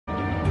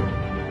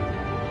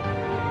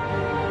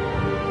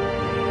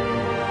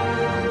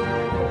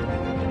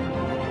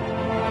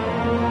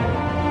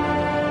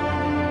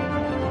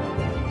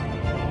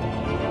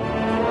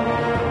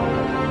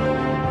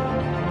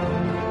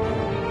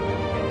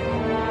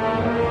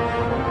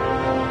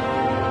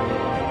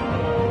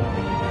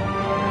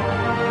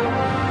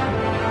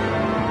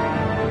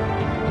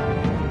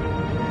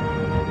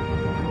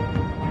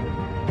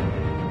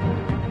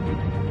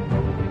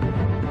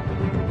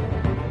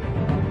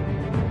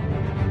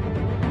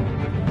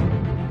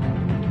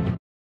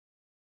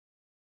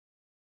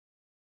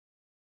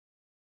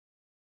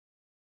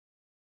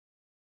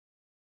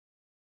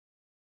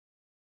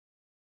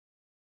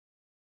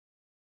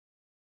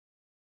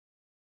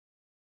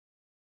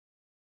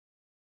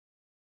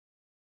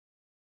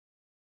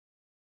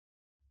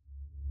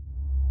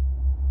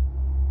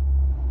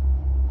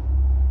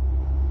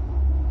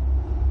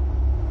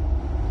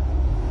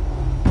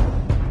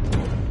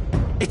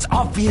It's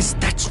obvious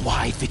that's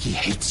why Vicky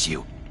hates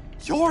you.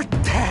 Your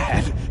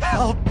dad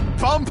helped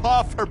bump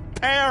off her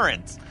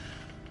parents!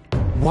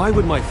 Why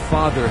would my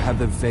father have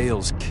the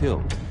Vales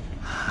killed?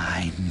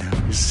 I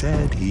never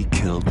said he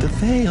killed the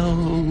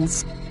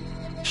Vales.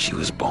 She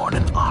was born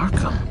in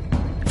Arkham.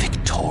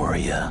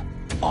 Victoria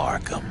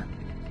Arkham.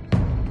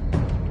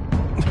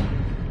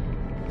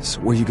 So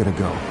where you gonna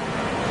go?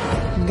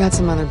 I've got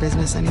some other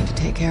business I need to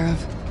take care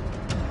of.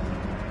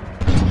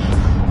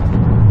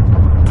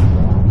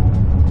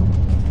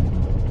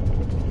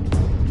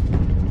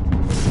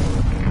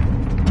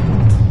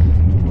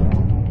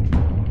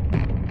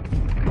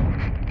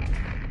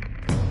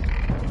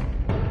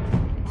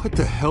 What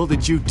the hell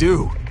did you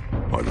do?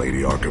 Are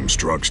Lady Arkham's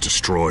drugs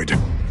destroyed?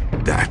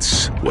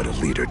 That's what a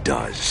leader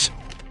does.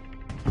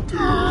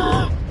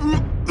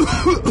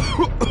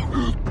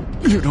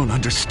 You don't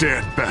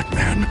understand,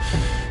 Batman.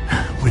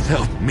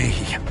 Without me,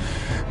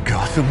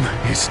 Gotham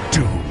is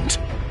doomed.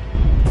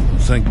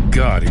 Thank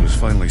God he was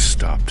finally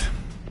stopped.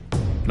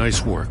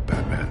 Nice work,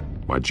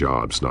 Batman. My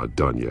job's not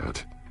done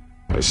yet.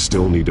 I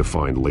still need to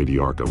find Lady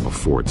Arkham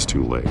before it's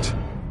too late.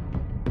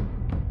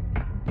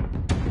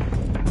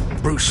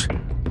 Bruce,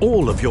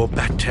 all of your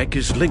Bat-Tech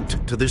is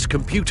linked to this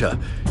computer.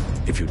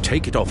 If you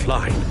take it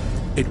offline,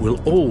 it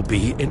will all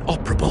be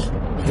inoperable.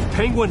 If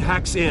Penguin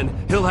hacks in,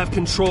 he'll have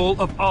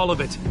control of all of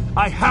it.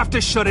 I have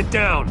to shut it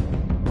down!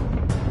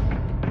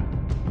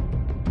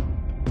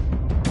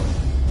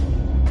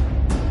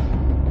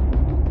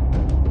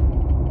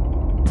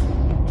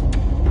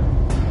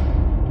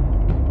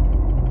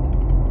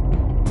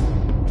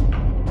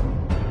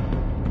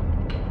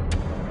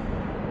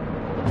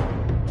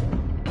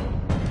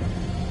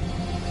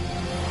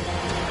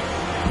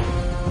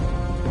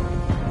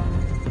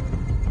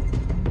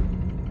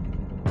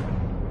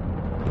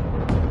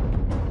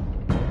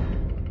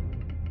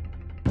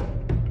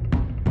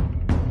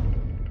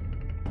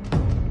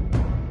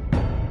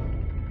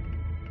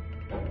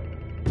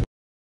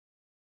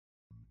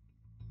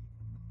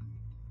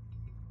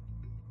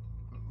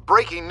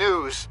 Breaking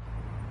news.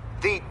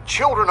 The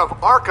children of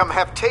Arkham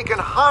have taken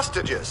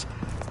hostages.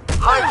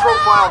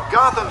 High-profile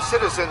Gotham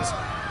citizens,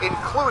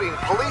 including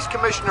Police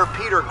Commissioner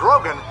Peter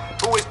Grogan,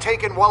 who was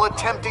taken while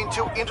attempting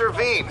to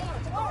intervene.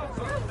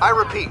 I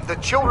repeat, the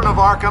children of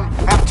Arkham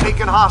have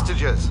taken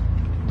hostages.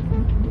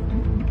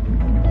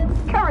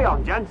 Carry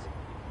on, gents.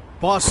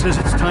 Boss says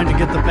it's time to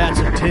get the Bat's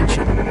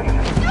attention.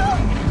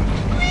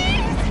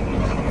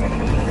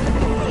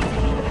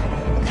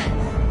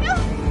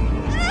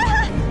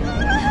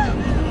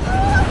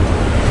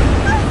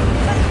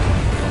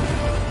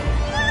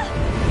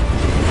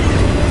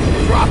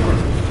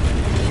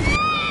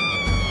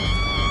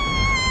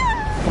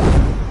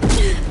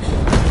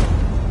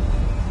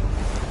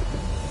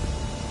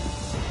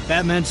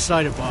 Batman's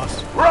sighted,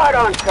 boss. Right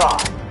on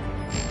top.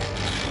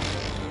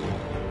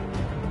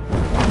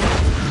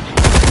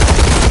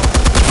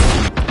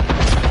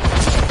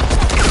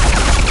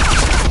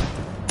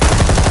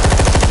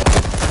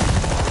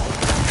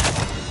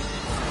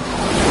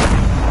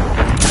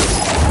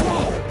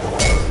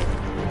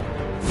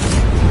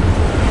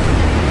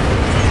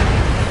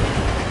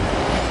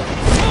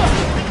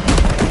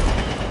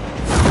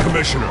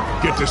 Commissioner,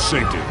 get to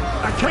safety.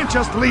 I can't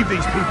just leave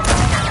these people.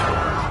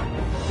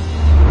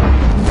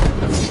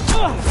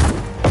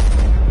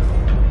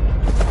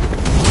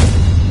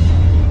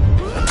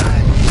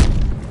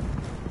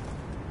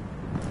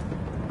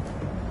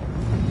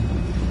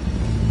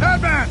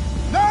 Batman!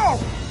 No!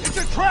 It's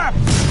a trap!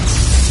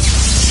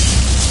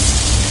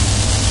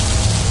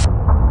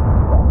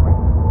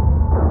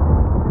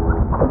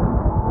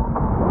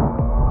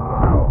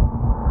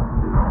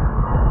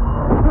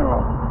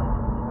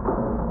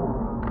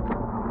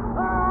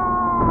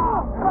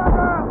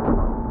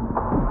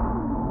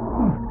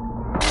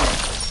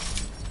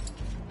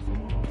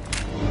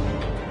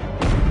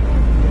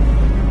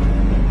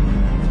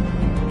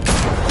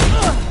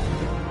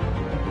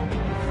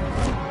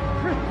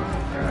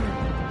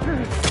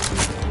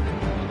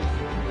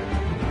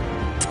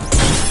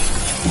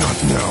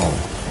 Not now.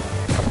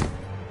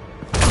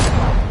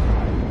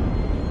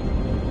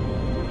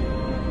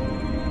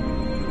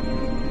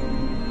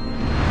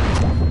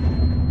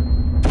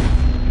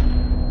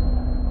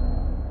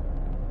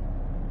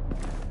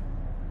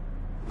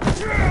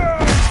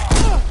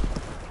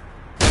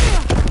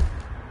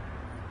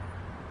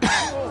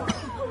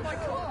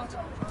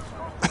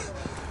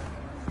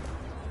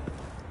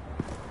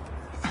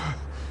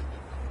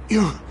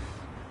 You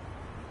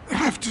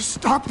have to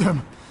stop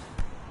them.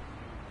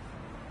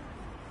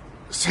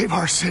 Save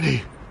our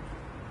city.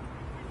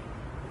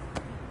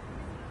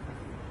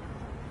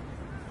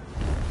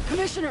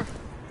 Commissioner!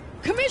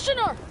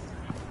 Commissioner!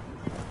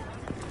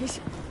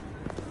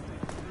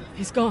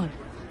 He's gone.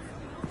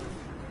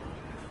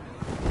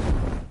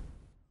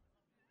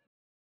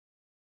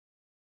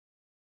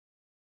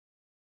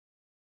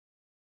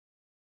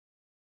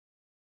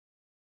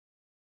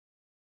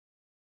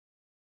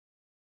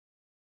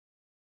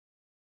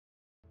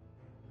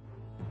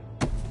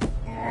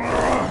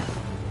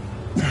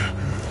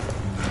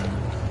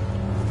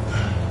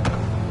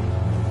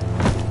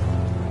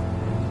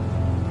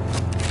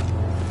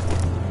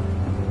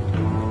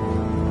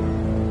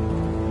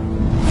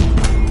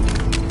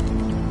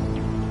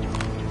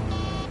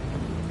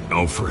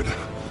 Alfred.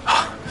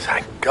 Oh,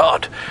 thank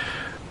God.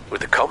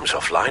 With the comms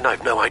offline,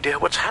 I've no idea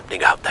what's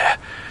happening out there.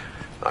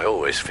 I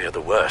always fear the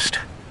worst.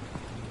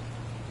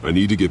 I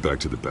need to get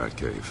back to the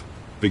Batcave.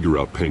 Figure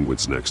out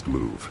Penguin's next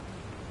move.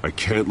 I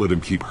can't let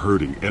him keep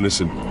hurting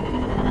innocent...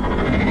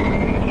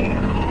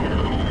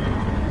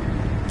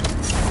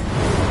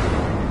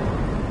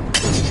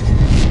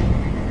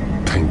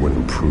 Penguin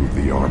improved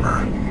the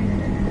armor.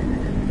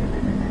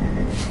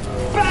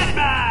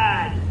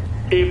 Batman!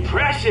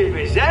 Impressive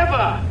as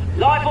ever.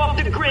 Life off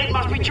the grid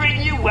must be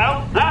treating you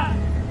well, huh?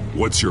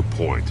 What's your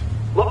point?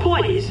 My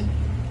point is,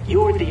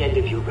 you're at the end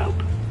of your rope.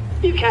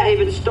 You can't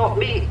even stop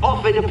me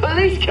offing a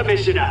police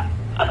commissioner.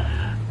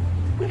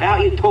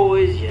 Without your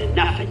toys, you're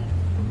nothing.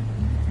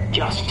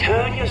 Just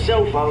turn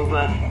yourself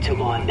over to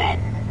my men.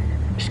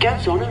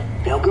 Scouts on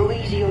it, they'll go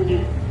easy on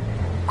you.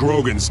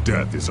 Grogan's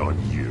death is on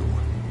you.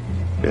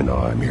 And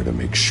I'm here to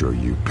make sure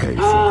you pay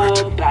for Oh,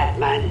 it.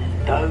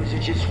 Batman, those are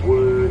just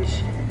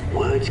words.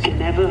 Words can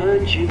never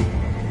hurt you.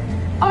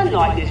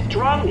 Unlike this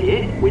drone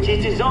here, which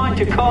is designed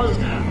to cause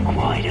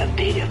quite a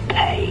bit of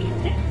pain.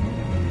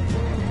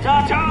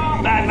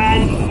 Ta-ta,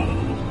 Batman!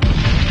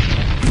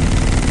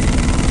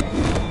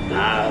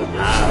 No,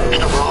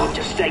 come on,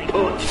 just stay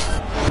put.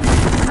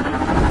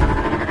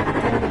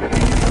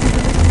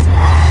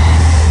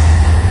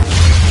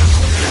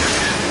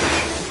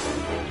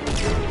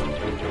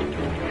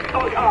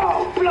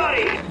 Oh,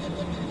 bloody!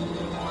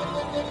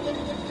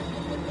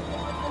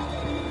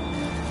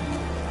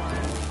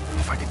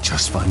 If I could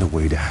just find a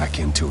way to hack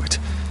into it,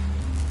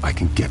 I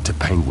can get to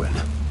Penguin.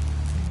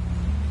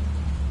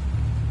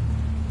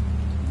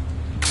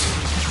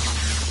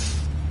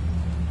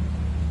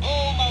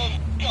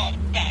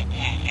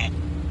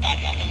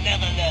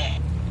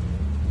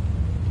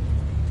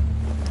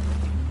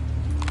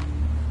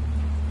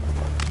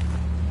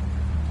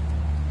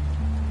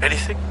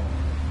 Anything?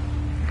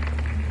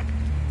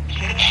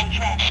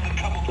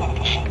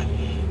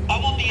 I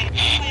want the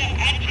entire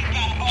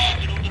anti-bat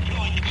arsenal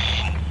deployed to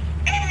combat.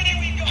 Everything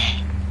we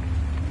got!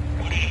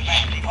 Put in a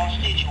fancy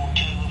hostage or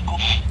two, of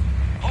course.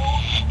 All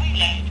that we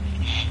left,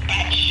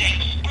 bat shit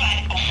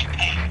splat on the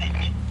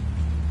pavement.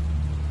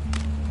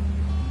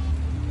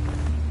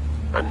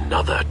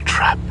 Another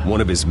trap.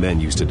 One of his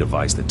men used a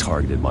device that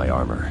targeted my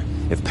armor.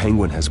 If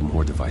Penguin has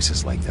more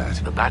devices like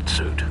that... The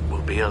Batsuit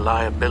will be a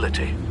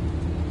liability.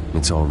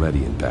 It's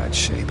already in bad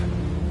shape.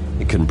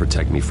 It couldn't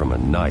protect me from a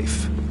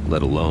knife,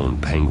 let alone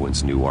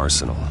Penguin's new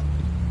arsenal.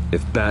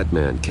 If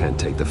Batman can't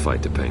take the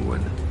fight to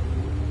Penguin,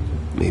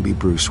 maybe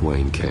Bruce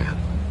Wayne can.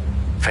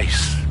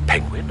 Face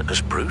Penguin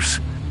as Bruce?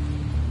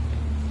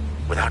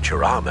 Without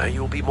your armor,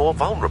 you'll be more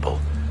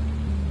vulnerable,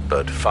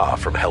 but far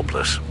from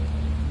helpless.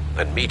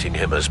 And meeting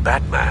him as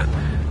Batman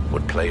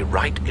would play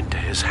right into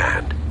his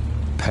hand.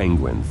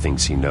 Penguin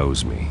thinks he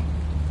knows me,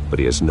 but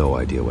he has no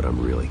idea what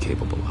I'm really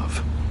capable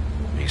of.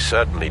 He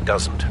certainly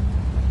doesn't.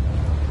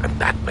 And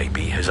that may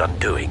be his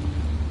undoing.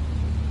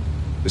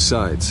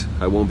 Besides,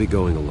 I won't be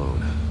going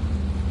alone.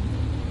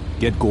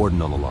 Get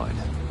Gordon on the line.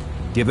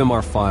 Give him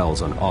our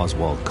files on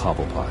Oswald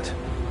Cobblepot.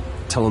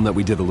 Tell him that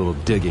we did a little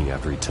digging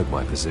after he took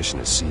my position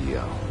as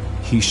CEO.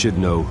 He should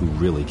know who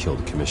really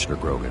killed Commissioner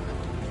Grogan,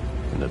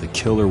 and that the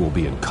killer will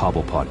be in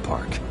Cobblepot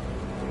Park.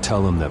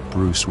 Tell him that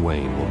Bruce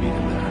Wayne will meet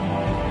him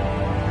there.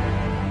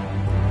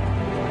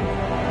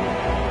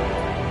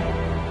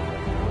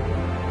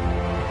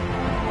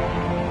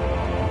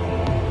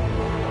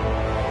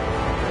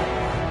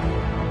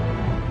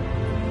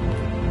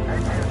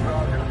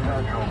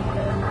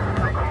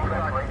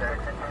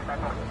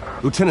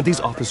 Lieutenant, these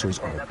officers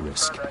are at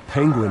risk.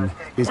 Penguin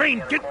is...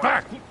 Wayne, get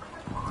back!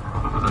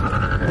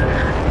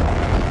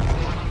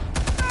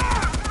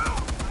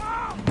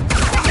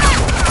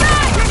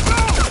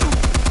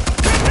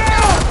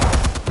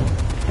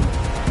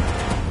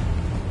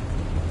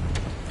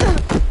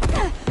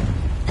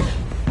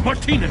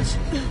 Martinez!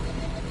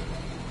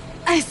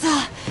 I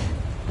saw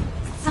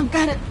some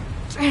kind of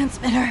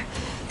transmitter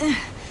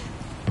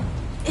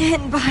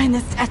hidden behind the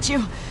statue.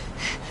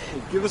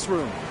 Hey, give us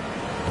room.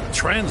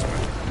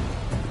 Transmitter?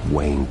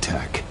 Wayne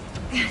Tech.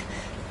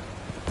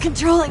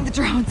 Controlling the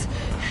drones.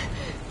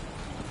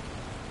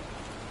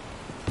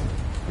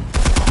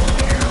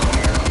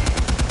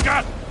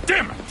 God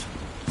damn it!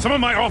 Some of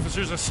my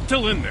officers are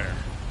still in there.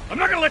 I'm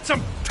not gonna let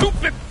some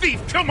two-bit thief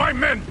kill my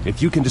men!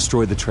 If you can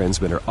destroy the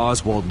transmitter,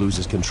 Oswald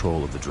loses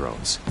control of the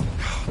drones.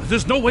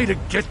 There's no way to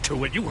get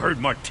to it. You heard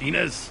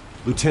Martinez.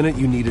 Lieutenant,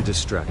 you need a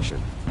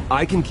distraction.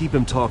 I can keep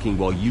him talking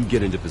while you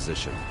get into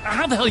position.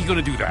 How the hell are you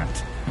gonna do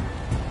that?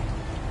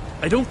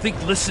 I don't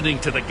think listening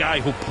to the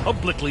guy who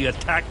publicly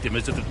attacked him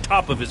is at the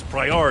top of his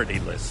priority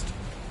list.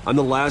 I'm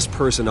the last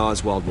person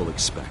Oswald will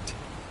expect.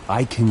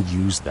 I can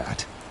use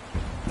that.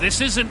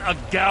 This isn't a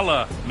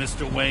gala,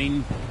 Mr.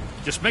 Wayne.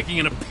 Just making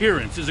an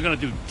appearance isn't gonna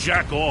do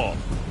jack all.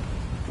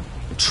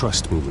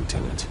 Trust me,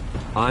 Lieutenant.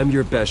 I'm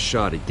your best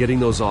shot at getting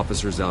those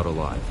officers out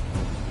alive.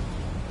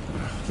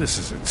 This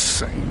is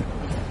insane.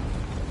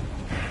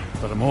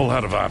 But I'm all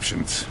out of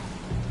options.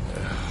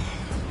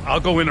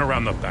 I'll go in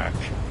around the back.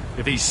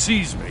 If he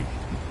sees me...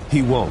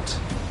 He won't.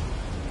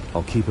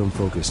 I'll keep him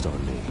focused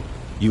on me.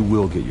 You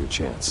will get your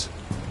chance.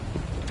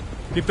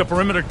 Keep the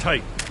perimeter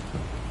tight.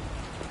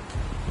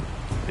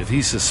 If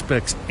he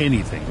suspects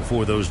anything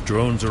before those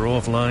drones are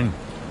offline,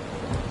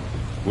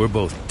 we're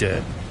both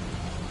dead.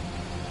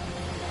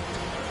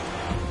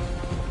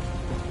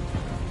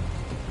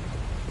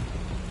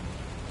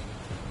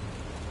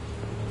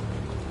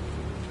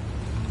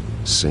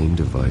 Same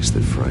device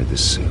that fried the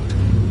suit.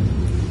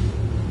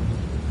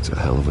 It's a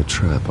hell of a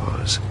trap,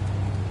 Oz.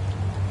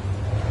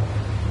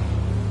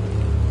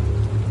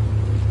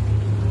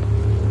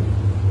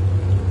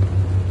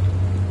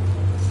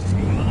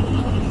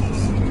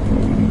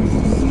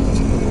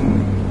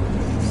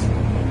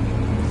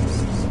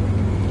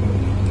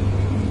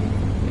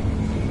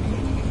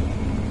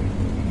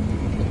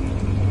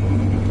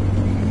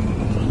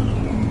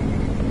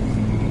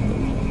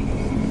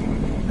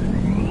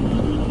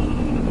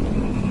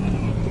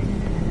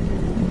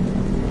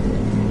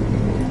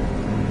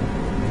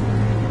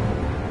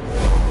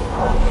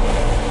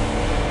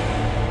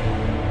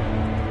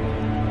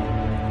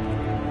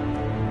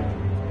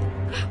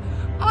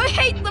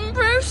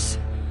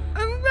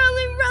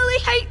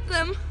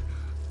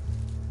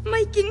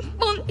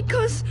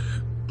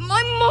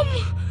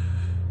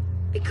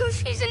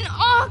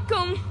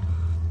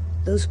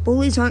 Those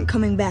bullies aren't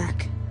coming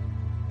back.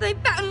 They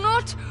better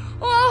not!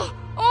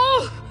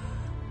 Oh!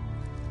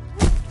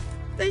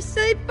 They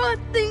say bad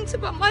things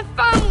about my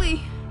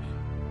family!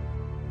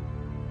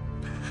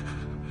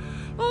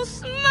 I'll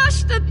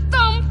smash the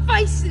dumb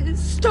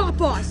faces!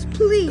 Stop us,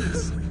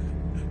 please!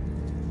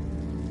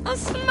 I'll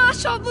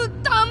smash all the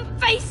dumb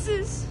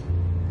faces!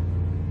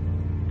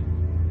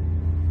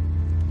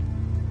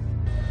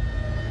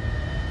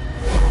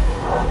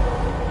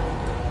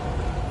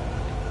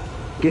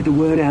 Get the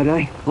word out,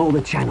 eh? All the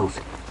channels.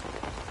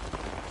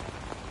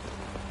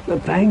 The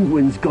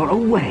Penguins got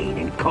away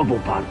in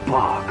Cobblepot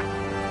Park.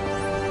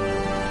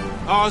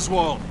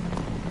 Oswald!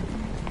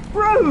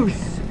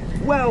 Bruce!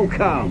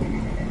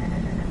 Welcome!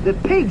 The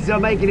pigs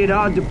are making it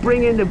hard to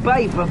bring in the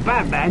bait for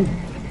Batman.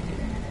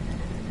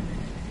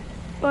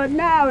 But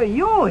now that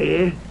you're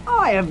here,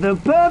 I have the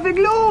perfect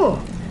lure!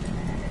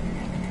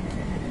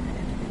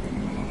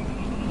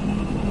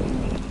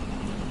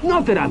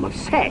 Not that I'm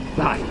upset,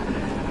 but...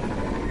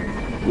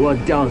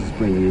 what does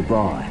bring you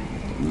by?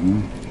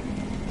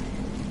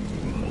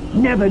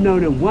 Never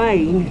known a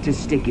Wayne to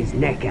stick his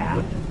neck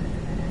out.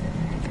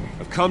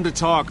 I've come to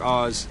talk,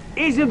 Oz.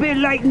 It's a bit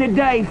late in the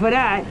day for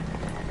that.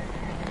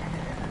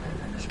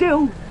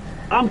 Still,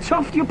 I'm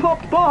chuffed you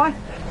popped by.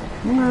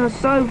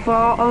 So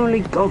far,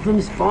 only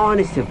Gotham's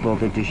finest have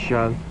bothered to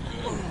show.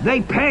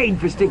 They paid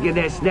for sticking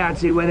their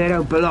snouts in where they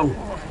don't belong.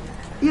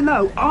 You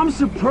know, I'm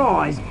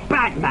surprised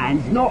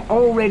Batman's not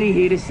already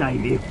here to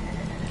save you.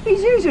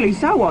 He's usually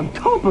so on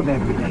top of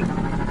everything.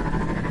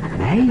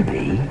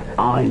 Maybe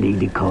I need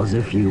to cause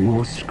a few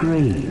more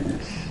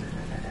screams.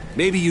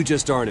 Maybe you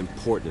just aren't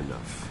important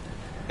enough.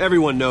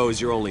 Everyone knows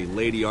you're only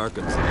Lady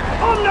Arkham's...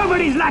 I'm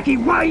nobody's lackey,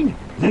 Wayne!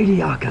 Lady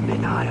Arkham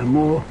and I are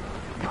more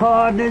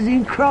partners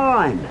in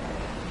crime.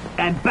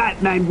 And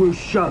Batman will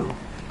show.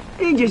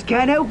 He just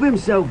can't help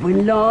himself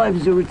when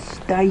lives are at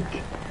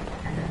stake.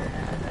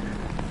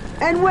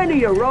 And when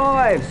he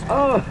arrives,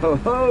 oh ho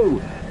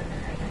ho!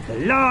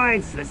 The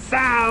lights, the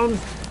sounds,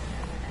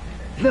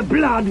 the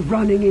blood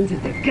running into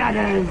the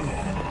gutters.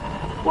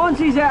 Once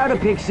he's out of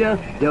the picture,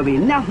 there'll be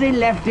nothing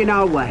left in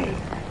our way.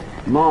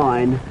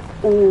 Mine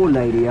or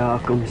Lady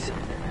Arkham's.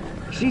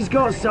 She's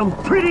got some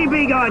pretty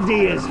big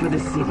ideas for the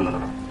city.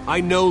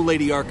 I know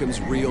Lady Arkham's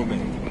real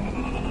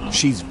name.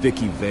 She's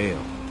Vicky Vale.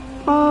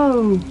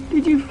 Oh,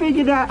 did you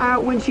figure that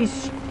out when she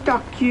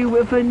stuck you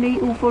with a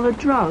needle full of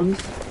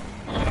drugs?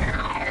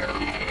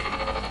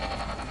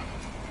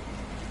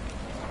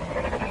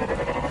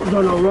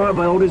 Done all right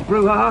by all this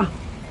brouhaha.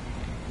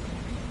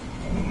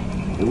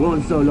 It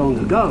wasn't so long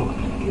ago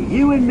that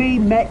you and me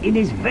met in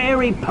this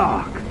very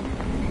park.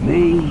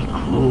 Me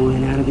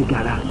crawling out of the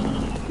gutter.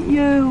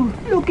 You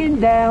looking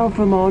down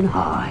from on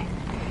high.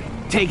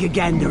 Take a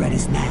gander at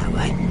us now,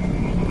 eh?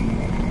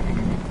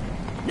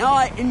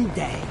 Night and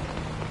day.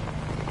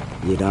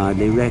 You'd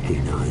hardly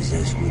recognize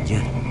us, would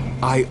you?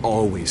 I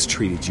always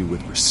treated you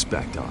with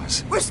respect,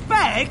 Oz.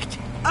 Respect?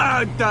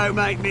 Oh, don't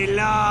make me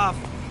laugh.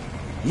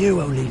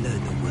 You only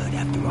learned the word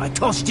after I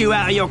tossed you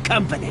out of your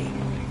company.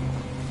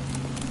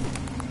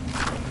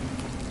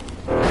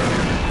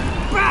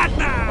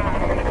 Batman!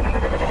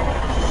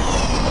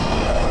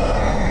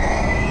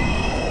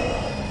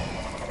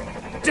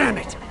 Damn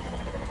it!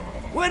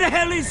 Where the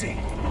hell is he?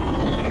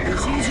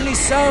 He's usually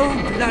so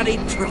bloody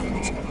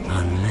prompt.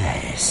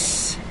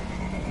 Unless...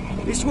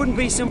 this wouldn't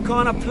be some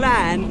kind of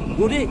plan,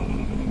 would it?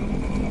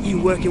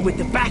 You working with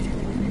the Bat?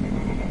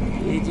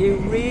 Did you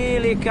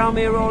really come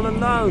here all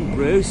alone,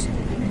 Bruce?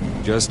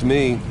 Just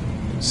me.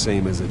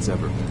 Same as it's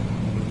ever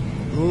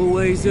been.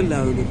 Always a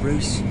loner,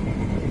 Bruce.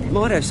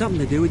 Might have something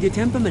to do with your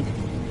temperament.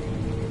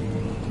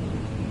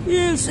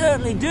 You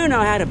certainly do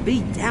know how to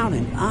beat down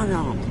an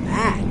unarmed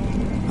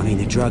man. I mean,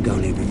 the drug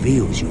only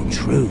reveals your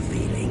true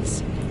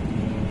feelings.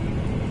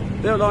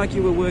 Felt like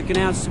you were working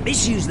out some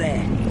issues there.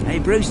 Hey,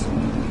 Bruce?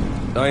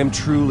 I am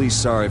truly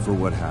sorry for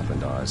what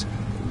happened, Oz.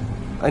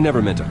 I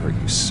never meant to hurt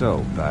you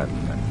so badly.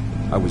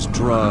 I was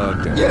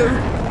drugged and... You?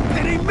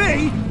 Pity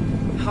me?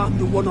 I'm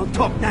the one on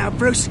top now,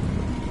 Bruce.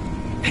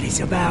 And it's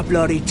about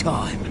bloody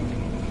time.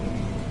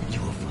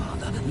 Your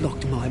father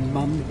locked my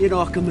mum in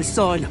Arkham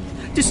Asylum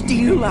to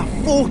steal our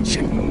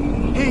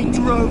fortune. He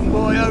drove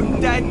my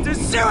own dad to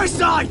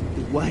suicide!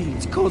 The way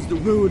it's caused the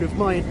ruin of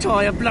my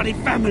entire bloody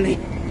family.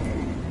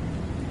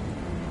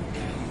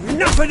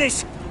 Enough of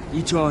this!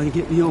 You trying to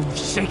get me all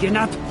shaken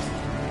up?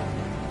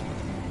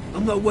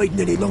 I'm not waiting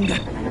any longer.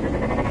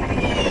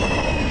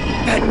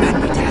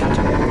 Batman, me down.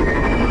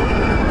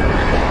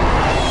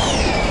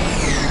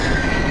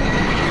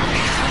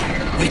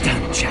 We're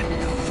done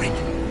chatting, old friend.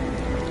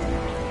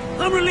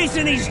 I'm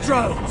releasing these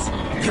drones.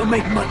 They'll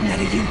make mutton out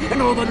of you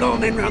and all the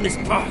lawmen around this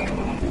park.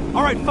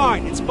 All right,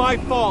 fine. It's my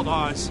fault,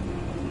 Oz.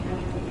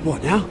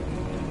 What now?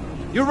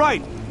 You're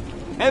right.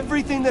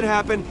 Everything that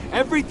happened,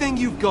 everything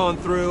you've gone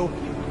through,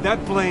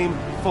 that blame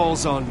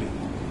falls on me.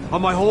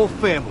 On my whole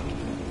family.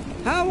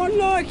 How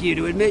unlike you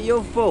to admit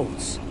your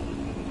faults.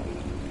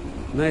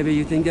 Maybe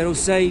you think that'll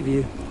save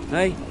you,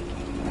 eh?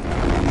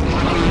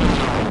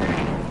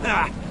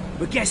 Ah,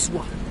 but guess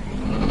what?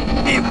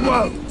 It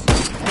won't!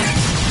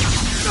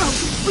 Oh,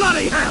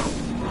 bloody hell!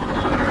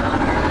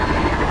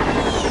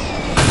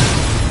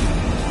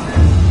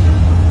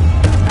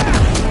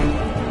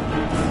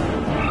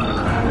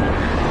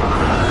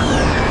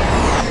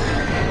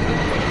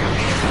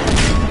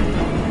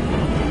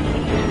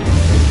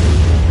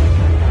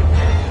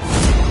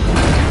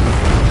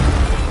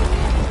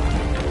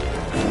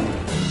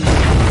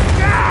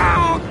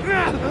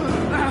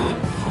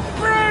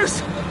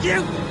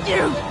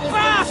 You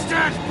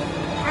bastard!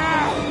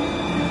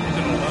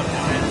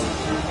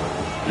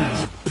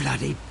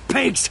 Bloody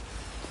pigs!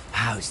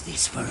 How's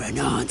this for an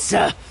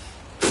answer?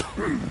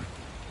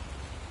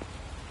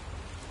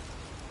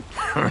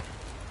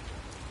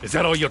 Is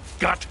that all you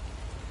got?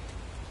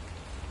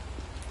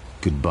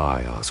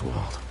 Goodbye,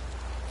 Oswald.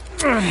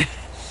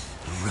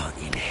 Rot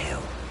in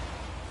hell.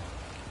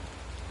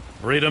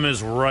 Freedom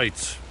is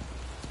right.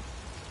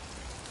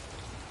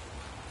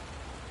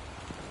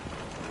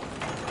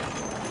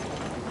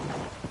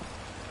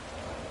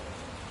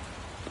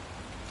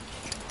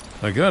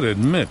 I gotta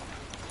admit,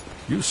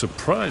 you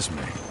surprised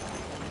me.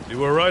 You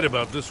were right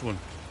about this one.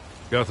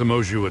 Gotham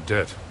owes you a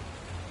debt.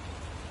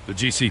 The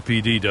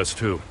GCPD does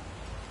too.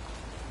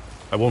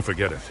 I won't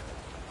forget it.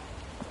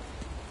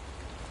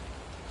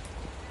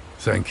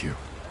 Thank you.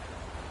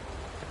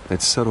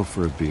 Let's settle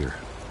for a beer.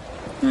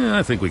 Yeah,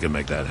 I think we can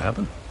make that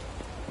happen.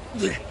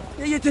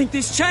 You think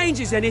this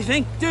changes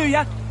anything, do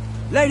ya?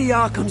 Lady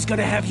Arkham's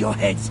gonna have your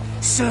heads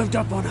served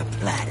up on a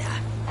platter.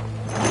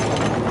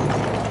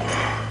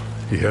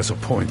 He has a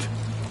point.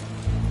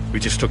 We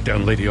just took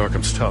down Lady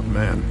Arkham's top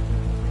man.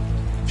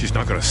 She's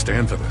not gonna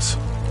stand for this.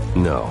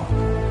 No,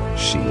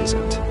 she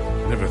isn't.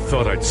 Never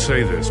thought I'd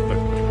say this, but...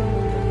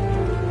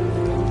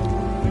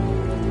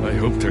 I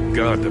hope to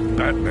God that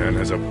Batman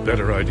has a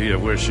better idea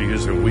where she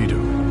is than we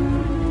do.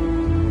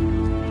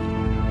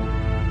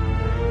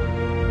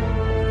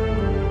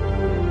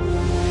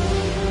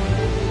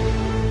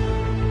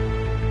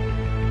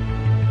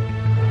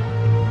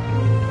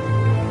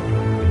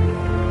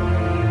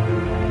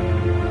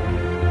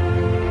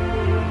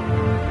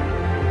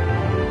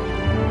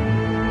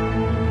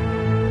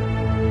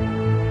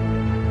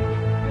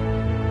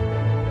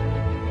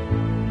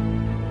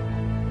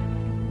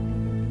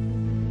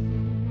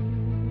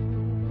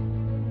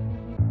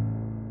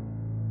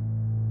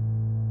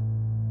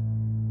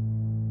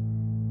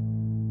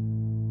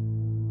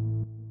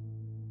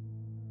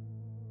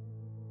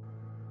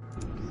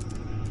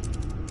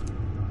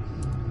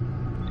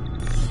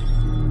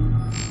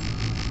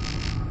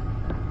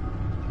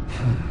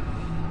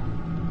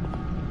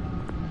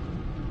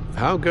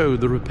 How go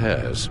the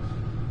repairs?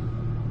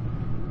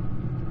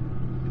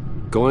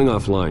 Going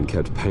offline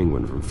kept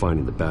Penguin from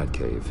finding the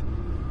Batcave,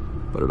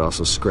 but it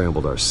also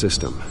scrambled our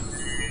system.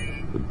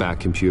 The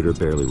Batcomputer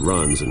barely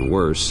runs, and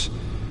worse,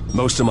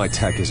 most of my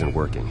tech isn't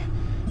working.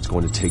 It's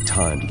going to take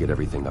time to get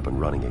everything up and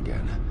running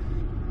again.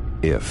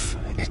 If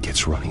it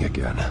gets running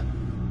again.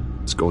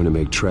 It's going to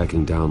make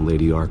tracking down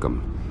Lady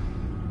Arkham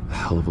a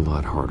hell of a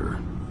lot harder.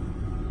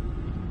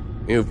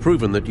 You've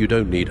proven that you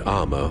don't need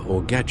armor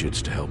or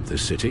gadgets to help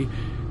this city.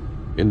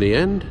 In the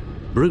end,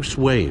 Bruce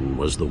Wayne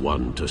was the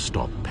one to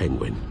stop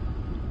Penguin.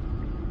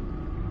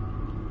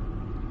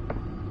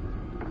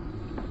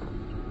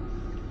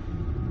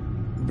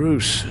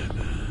 Bruce,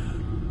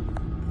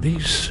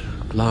 these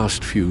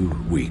last few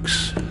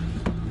weeks,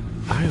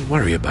 I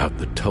worry about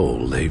the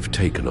toll they've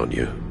taken on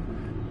you.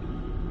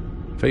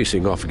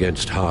 Facing off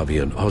against Harvey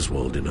and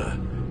Oswald in a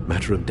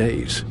matter of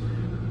days.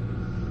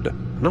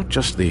 Not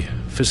just the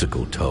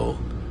physical toll.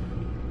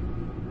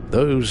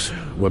 Those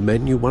were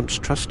men you once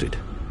trusted.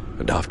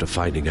 And after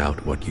finding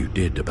out what you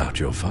did about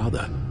your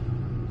father,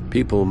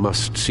 people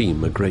must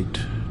seem a great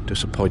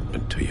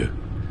disappointment to you.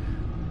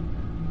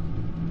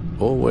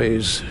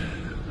 Always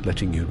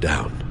letting you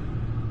down.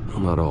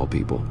 Well, not all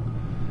people.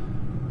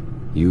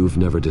 You've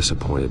never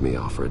disappointed me,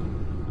 Alfred.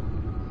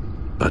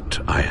 But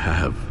I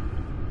have.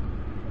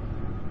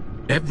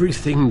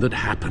 Everything that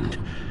happened,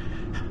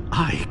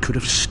 I could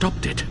have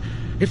stopped it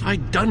if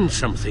I'd done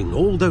something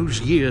all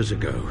those years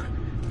ago.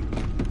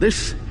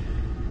 This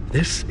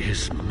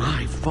is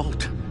my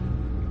fault.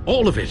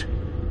 All of it.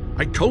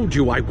 I told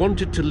you I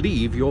wanted to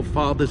leave your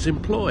father's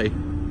employ.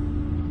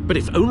 But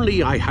if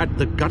only I had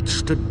the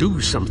guts to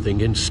do something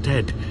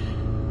instead.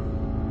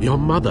 Your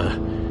mother,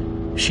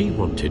 she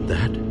wanted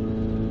that.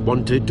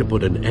 Wanted to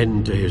put an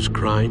end to his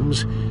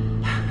crimes.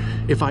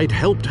 If I'd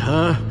helped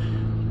her,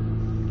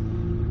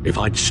 if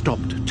I'd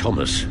stopped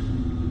Thomas,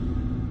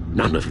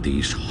 none of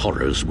these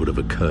horrors would have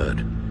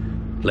occurred.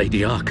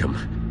 Lady Arkham,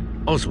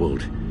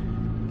 Oswald.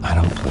 I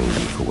don't blame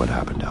you for what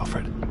happened,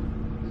 Alfred.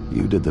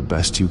 You did the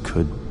best you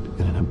could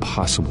in an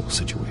impossible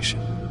situation,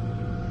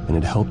 and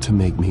it helped to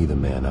make me the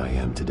man I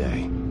am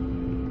today.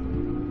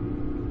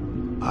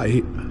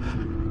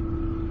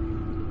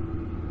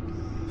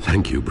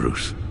 Thank you,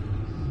 Bruce.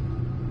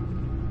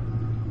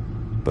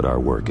 But our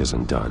work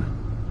isn't done.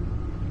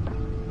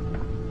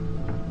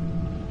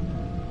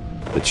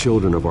 The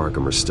children of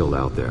Arkham are still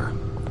out there,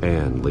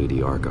 and Lady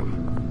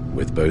Arkham.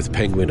 With both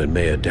Penguin and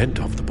Mayor Dent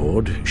off the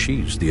board,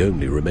 she's the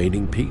only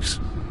remaining piece.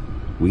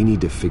 We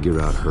need to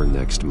figure out her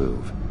next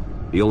move.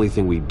 The only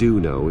thing we do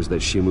know is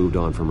that she moved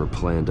on from her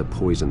plan to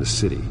poison the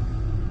city.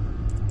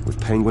 With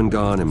Penguin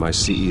gone and my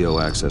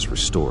CEO access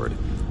restored,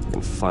 I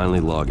can finally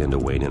log into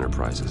Wayne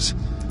Enterprises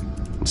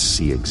and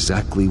see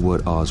exactly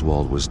what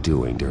Oswald was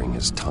doing during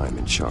his time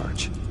in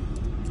charge.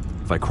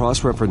 If I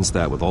cross-reference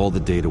that with all the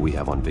data we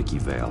have on Vicky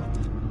Vale,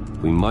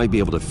 we might be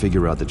able to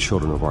figure out the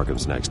Children of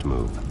Arkham's next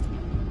move.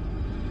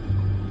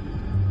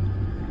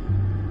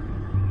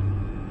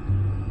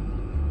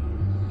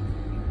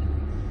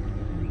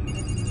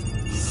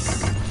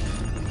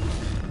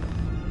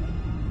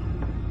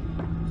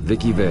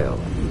 Vicky Vale,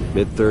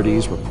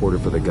 mid-30s, reporter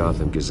for the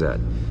Gotham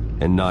Gazette,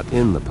 and not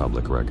in the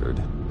public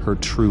record, her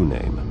true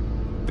name,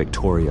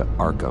 Victoria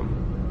Arkham.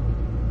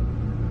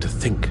 To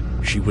think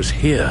she was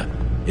here,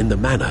 in the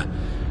manor.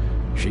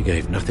 She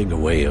gave nothing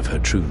away of her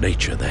true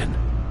nature then.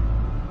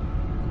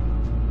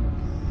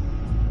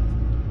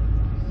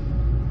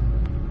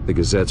 The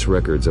Gazette's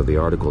records of the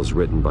articles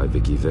written by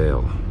Vicky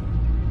Vale.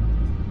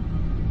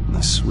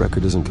 This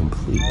record isn't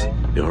complete.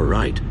 You're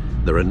right.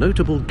 There are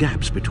notable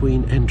gaps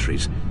between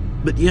entries.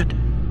 But yet,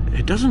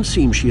 it doesn't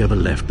seem she ever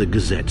left the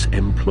Gazette's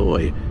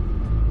employ.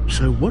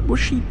 So what was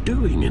she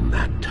doing in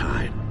that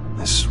time?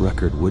 This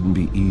record wouldn't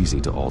be easy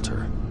to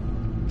alter.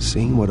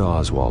 Seeing what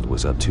Oswald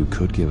was up to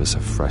could give us a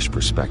fresh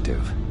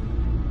perspective.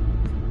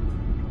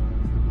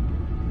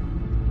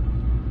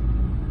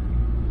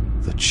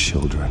 The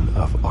Children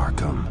of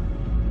Arkham.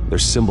 Their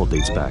symbol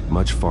dates back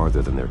much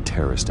farther than their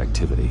terrorist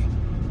activity.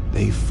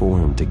 They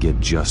formed to get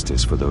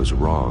justice for those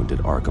wronged at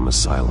Arkham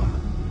Asylum.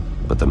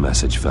 But the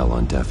message fell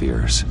on deaf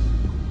ears.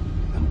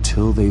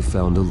 Until they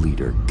found a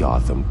leader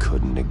Gotham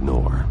couldn't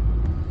ignore.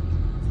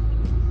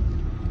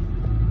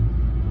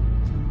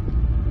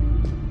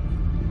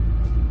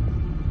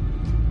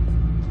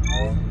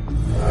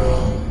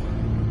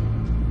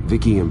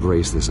 Vicky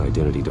embraced this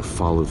identity to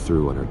follow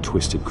through on her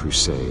twisted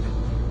crusade.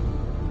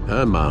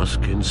 Her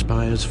mask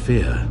inspires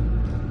fear.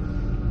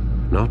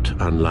 Not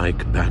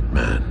unlike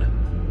Batman.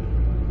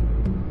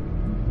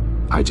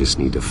 I just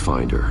need to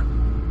find her.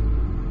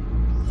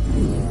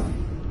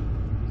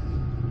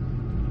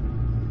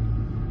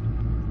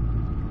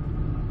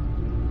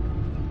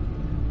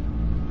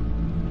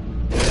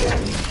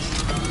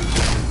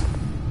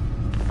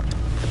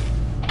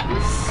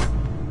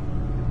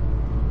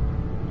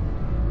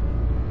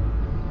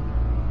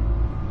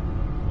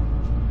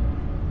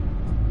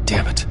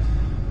 Damn it.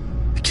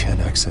 I can't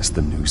access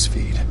the news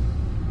feed.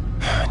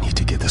 I need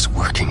to get this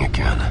working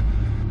again.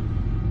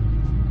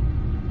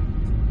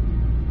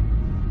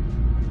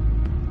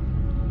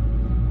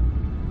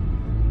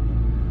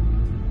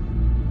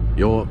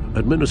 Your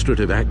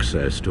administrative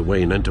access to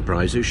Wayne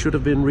Enterprises should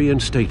have been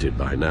reinstated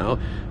by now,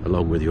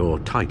 along with your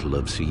title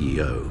of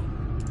CEO.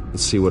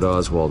 Let's see what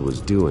Oswald was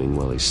doing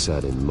while he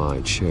sat in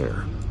my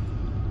chair.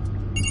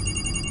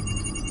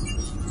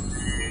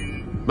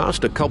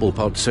 Master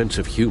Cobblepot's sense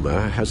of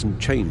humor hasn't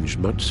changed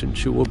much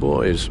since you were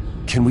boys.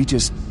 Can we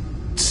just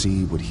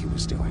see what he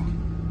was doing?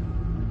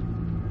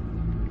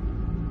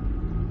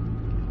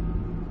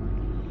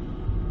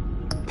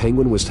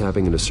 Penguin was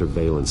tapping into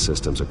surveillance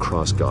systems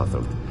across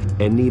Gotham.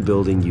 Any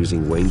building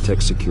using Wayne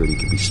Tech security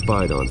could be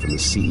spied on from the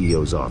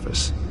CEO's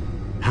office.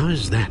 How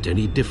is that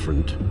any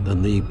different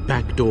than the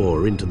back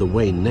door into the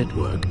Wayne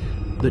network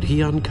that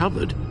he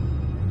uncovered?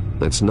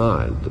 That's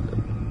not.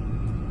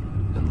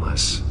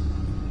 Unless...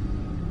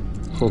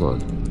 Hold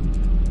on.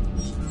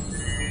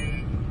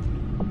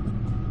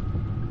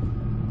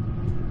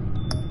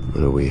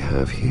 What do we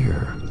have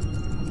here?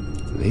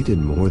 They did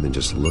more than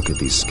just look at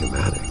these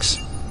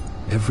schematics.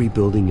 Every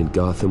building in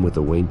Gotham with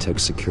a Wayne Tech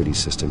security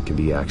system can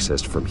be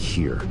accessed from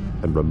here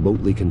and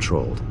remotely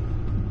controlled.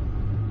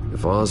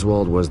 If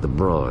Oswald was the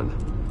brawn,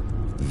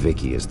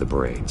 Vicky is the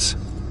brains.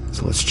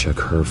 So let's check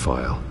her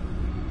file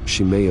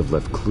She may have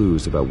left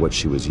clues about what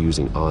she was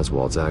using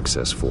Oswald's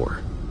access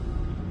for.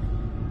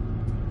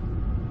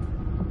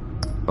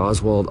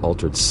 Oswald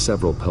altered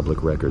several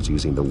public records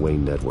using the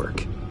Wayne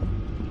network.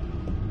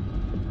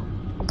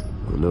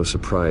 Well, no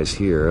surprise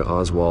here,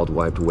 Oswald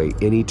wiped away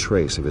any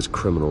trace of his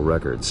criminal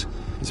records.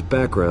 His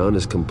background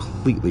is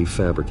completely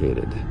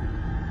fabricated.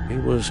 He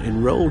was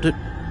enrolled at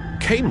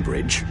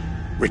Cambridge?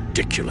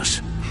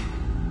 Ridiculous.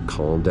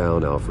 Calm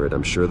down, Alfred.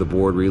 I'm sure the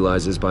board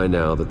realizes by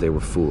now that they were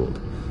fooled.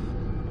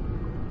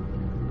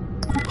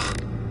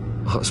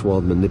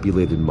 Oswald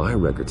manipulated my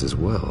records as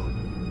well.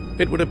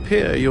 It would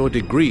appear your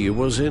degree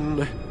was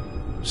in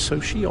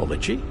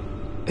sociology?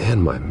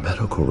 And my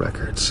medical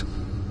records.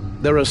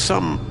 There are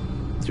some,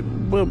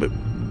 well,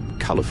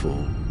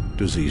 colorful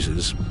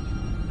diseases.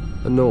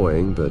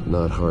 Annoying, but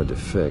not hard to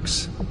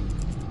fix.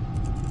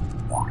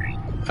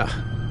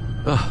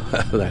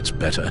 That's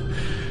better.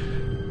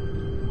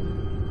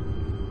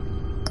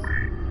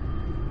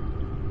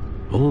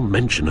 All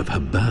mention of her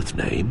birth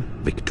name,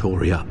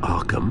 Victoria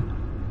Arkham,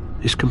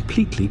 is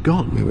completely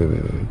gone.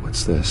 Wait.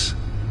 What's this?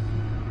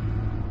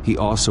 He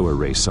also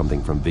erased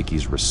something from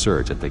Vicky's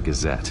research at the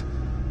Gazette.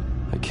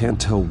 I can't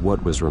tell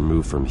what was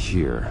removed from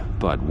here,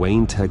 but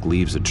Wayne Tech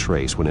leaves a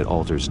trace when it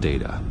alters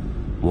data.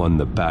 One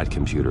the Bat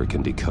computer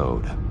can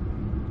decode.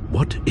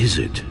 What is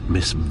it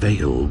Miss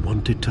Vale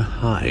wanted to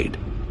hide?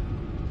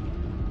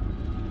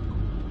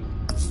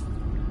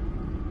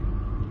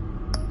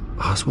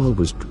 Oswald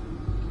was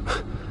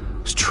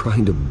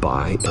trying to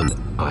buy an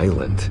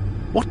island.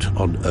 What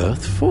on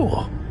earth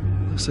for?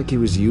 Looks like he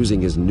was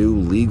using his new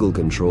legal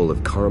control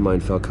of Carmine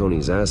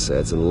Falcone's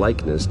assets and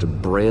likeness to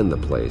brand the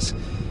place.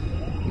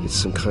 It's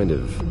some kind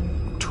of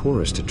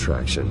tourist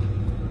attraction.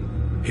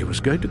 He was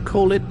going to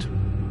call it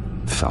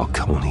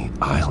Falcone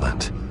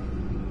Island.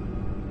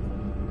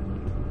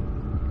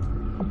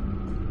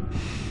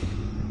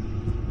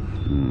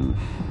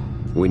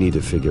 We need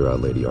to figure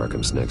out Lady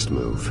Arkham's next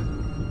move.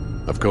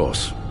 Of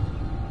course.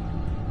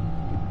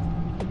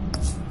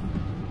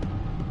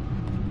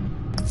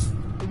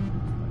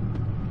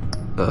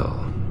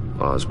 Oh,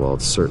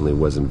 Oswald certainly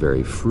wasn't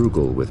very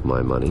frugal with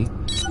my money.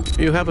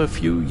 You have a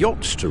few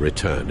yachts to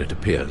return, it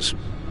appears.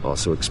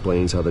 Also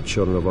explains how the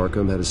Children of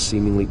Arkham had a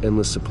seemingly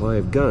endless supply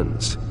of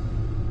guns.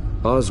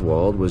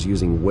 Oswald was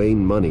using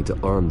Wayne money to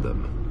arm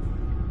them.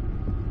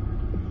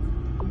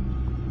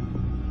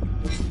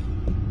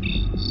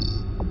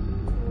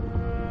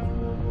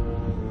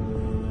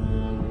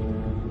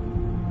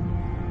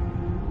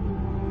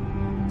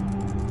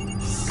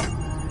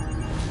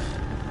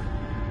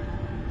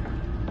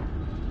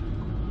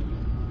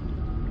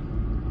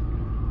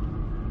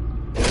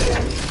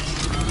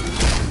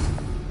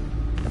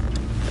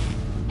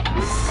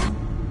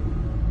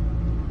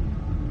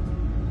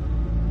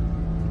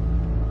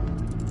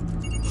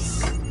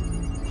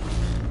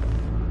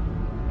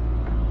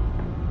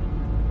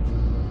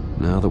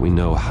 Now that we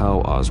know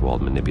how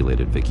Oswald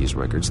manipulated Vicky's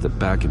records, the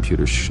Bat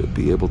computer should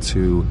be able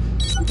to...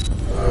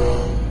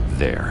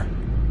 There.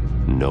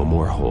 No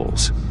more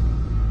holes.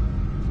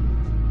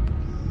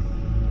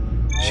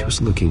 She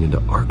was looking into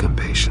Arkham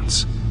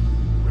patients,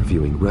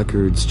 reviewing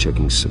records,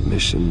 checking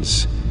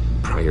submissions,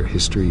 prior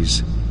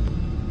histories.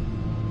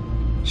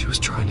 She was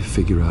trying to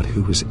figure out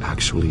who was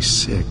actually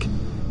sick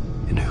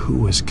and who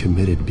was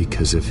committed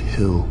because of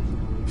Hill,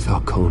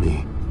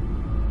 Falcone,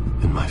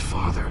 and my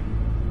father.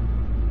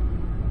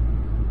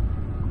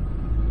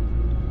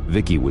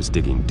 Vicky was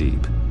digging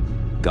deep.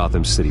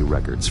 Gotham City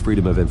records,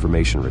 Freedom of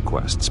Information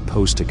requests,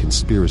 posts to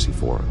conspiracy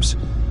forums.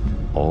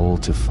 All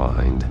to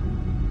find...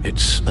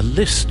 It's a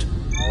list.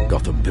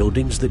 Gotham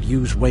buildings that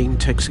use Wayne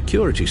Tech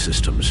security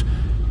systems.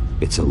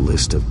 It's a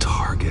list of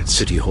targets.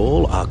 City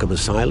Hall, Arkham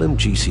Asylum,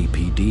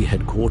 GCPD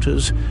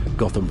headquarters,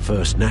 Gotham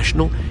First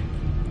National.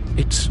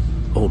 It's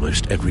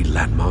almost every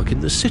landmark in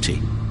the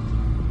city.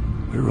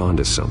 We're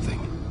onto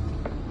something.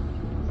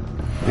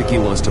 Vicky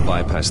wants to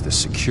bypass the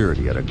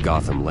security at a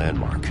Gotham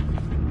landmark.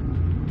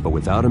 But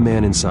without a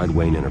man inside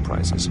Wayne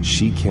Enterprises,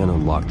 she can't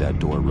unlock that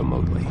door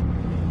remotely.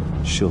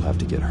 She'll have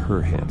to get her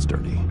hands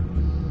dirty.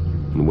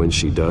 And when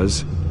she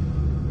does,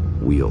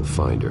 we'll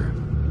find her.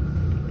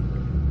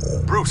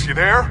 Bruce, you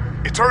there?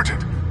 It's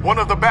urgent. One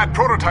of the Bat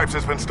prototypes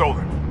has been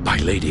stolen. By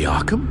Lady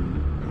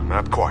Arkham?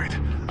 Not quite.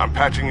 I'm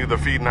patching you the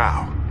feed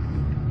now.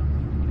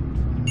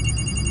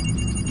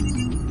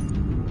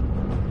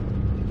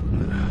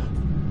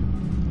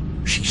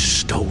 She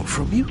stole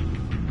from you?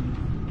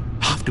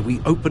 After we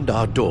opened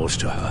our doors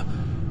to her?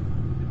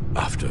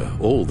 After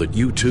all that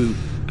you two...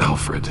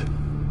 Alfred.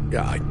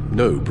 Yeah, I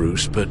know,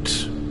 Bruce, but...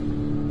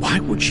 why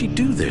would she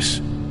do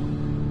this?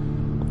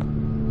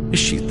 Is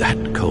she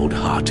that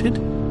cold-hearted?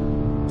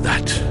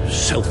 That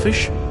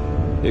selfish?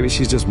 Maybe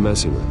she's just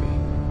messing with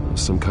me.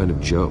 Some kind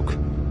of joke.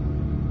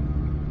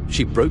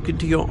 She broke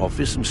into your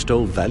office and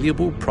stole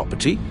valuable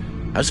property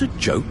as a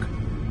joke?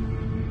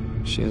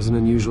 She has an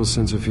unusual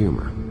sense of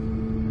humor.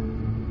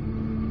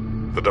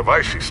 The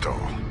device she stole,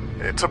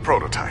 it's a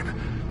prototype.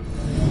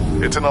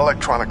 It's an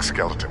electronic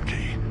skeleton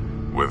key.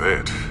 With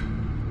it,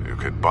 you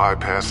could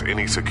bypass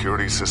any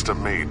security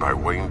system made by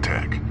Wayne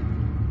Tech.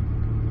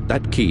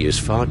 That key is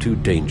far too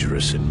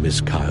dangerous in Miss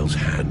Kyle's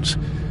hands,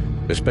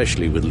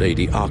 especially with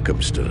Lady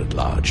Arkham still at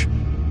large.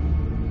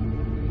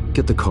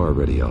 Get the car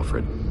ready,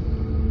 Alfred.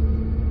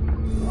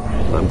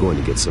 I'm going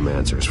to get some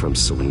answers from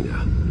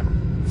Selina.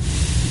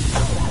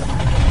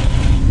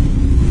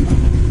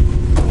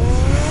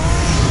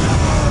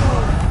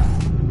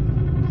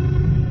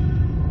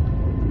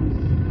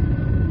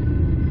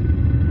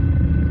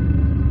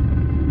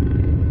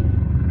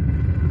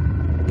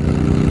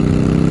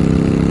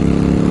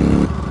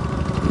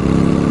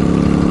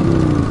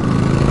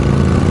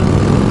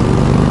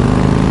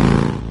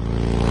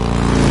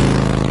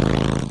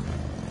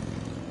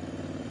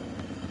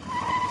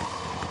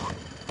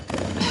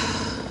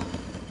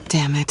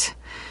 Damn it.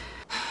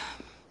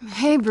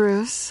 Hey,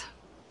 Bruce.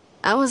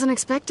 I wasn't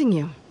expecting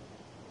you.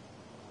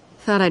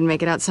 Thought I'd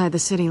make it outside the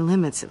city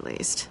limits, at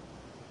least.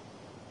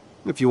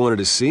 If you wanted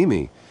to see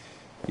me,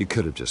 you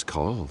could have just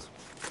called.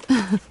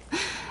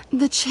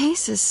 The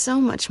chase is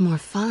so much more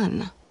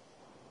fun.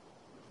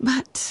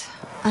 But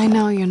I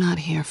know you're not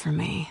here for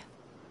me.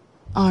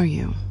 Are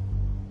you?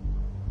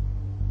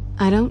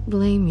 I don't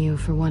blame you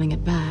for wanting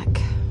it back.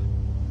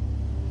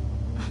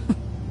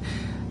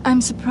 I'm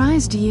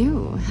surprised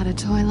you had a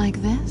toy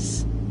like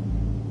this.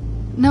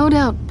 No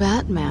doubt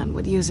Batman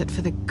would use it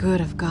for the good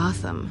of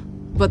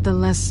Gotham, but the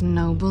less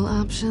noble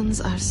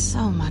options are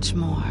so much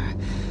more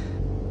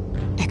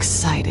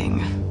exciting.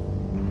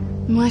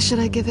 Why should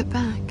I give it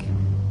back?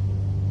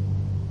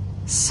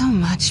 So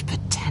much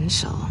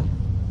potential.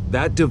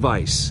 That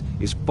device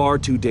is far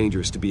too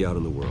dangerous to be out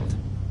in the world.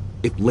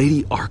 If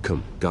Lady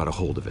Arkham got a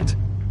hold of it,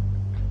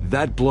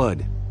 that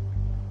blood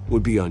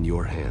would be on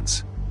your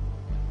hands.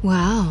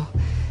 Wow,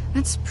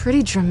 that's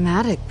pretty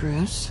dramatic,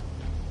 Bruce.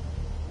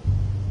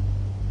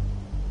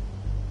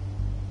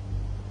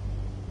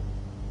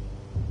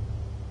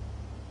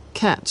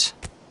 Catch.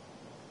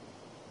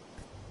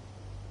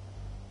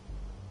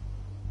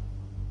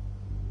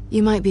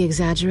 You might be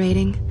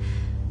exaggerating,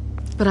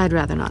 but I'd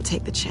rather not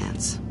take the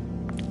chance.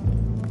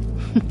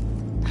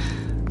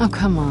 Oh,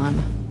 come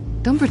on.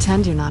 Don't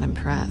pretend you're not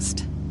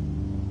impressed.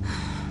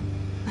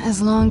 As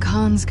long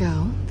cons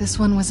go, this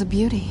one was a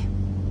beauty.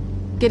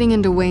 Getting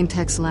into Wayne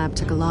Tech's lab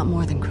took a lot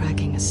more than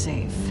cracking a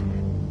safe.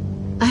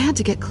 I had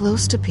to get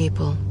close to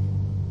people.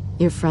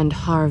 Your friend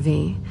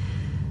Harvey.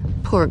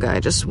 Poor guy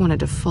just wanted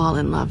to fall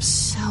in love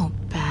so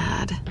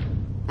bad.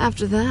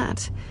 After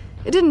that,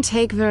 it didn't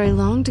take very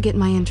long to get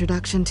my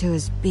introduction to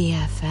his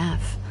BFF.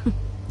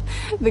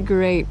 The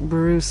great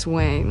Bruce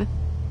Wayne.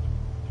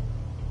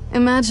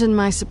 Imagine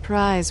my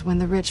surprise when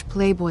the rich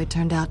playboy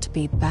turned out to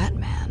be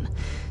Batman,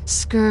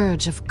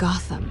 Scourge of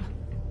Gotham.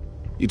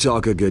 You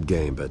talk a good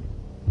game, but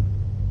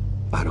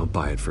I don't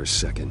buy it for a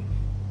second.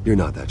 You're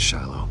not that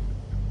shallow.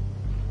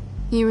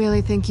 You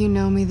really think you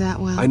know me that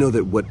well? I know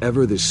that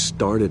whatever this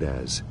started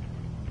as,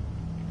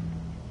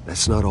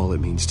 that's not all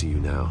it means to you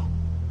now.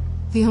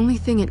 The only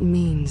thing it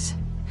means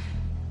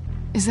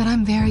is that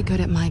I'm very good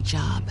at my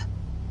job.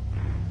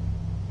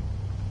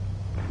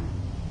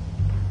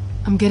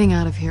 I'm getting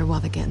out of here while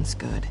the getting's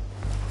good.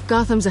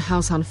 Gotham's a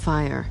house on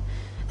fire,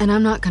 and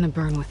I'm not gonna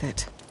burn with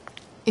it.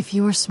 If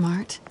you were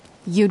smart,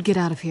 you'd get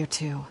out of here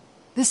too.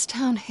 This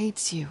town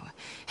hates you,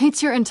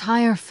 hates your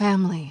entire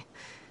family.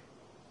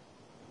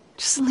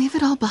 Just leave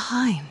it all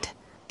behind.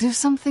 Do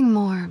something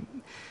more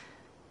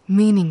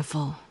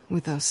meaningful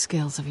with those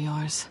skills of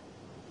yours.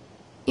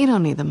 You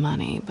don't need the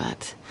money,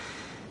 but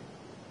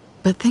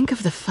think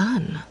of the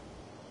fun.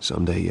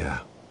 Someday, yeah.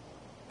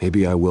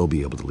 Maybe I will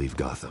be able to leave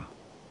Gotham.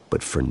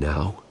 But for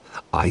now,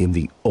 I am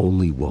the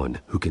only one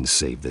who can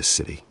save this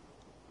city.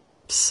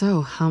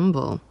 So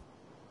humble.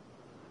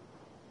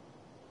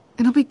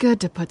 It'll be good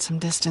to put some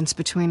distance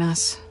between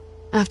us.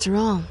 After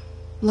all,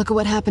 look at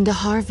what happened to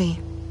Harvey.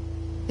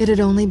 It'd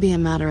only be a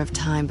matter of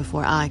time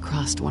before I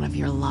crossed one of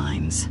your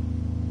lines.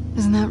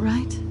 Isn't that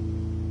right?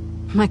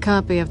 My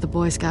copy of the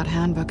Boy Scout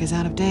Handbook is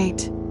out of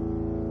date.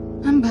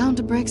 I'm bound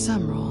to break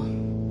some rule.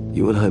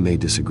 You and I may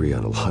disagree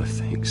on a lot of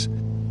things,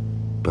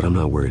 but I'm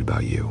not worried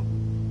about you.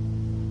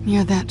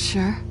 You're that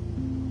sure?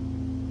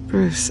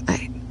 Bruce,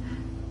 I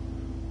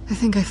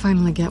think I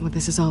finally get what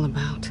this is all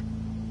about.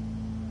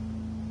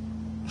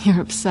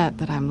 You're upset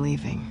that I'm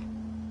leaving.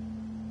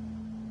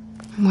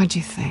 What'd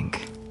you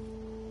think?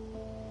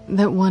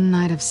 That one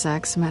night of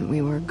sex meant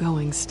we were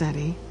going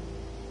steady?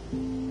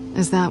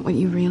 Is that what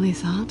you really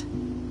thought?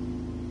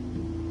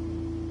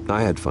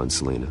 I had fun,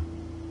 Selina.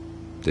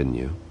 Didn't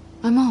you?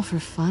 I'm all for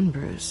fun,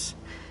 Bruce.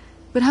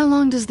 But how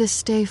long does this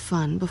stay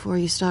fun before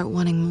you start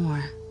wanting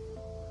more?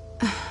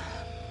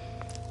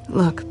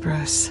 Look,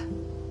 Bruce,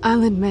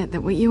 I'll admit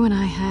that what you and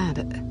I had,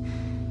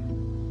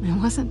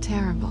 it wasn't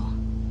terrible.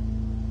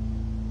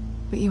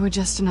 But you were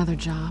just another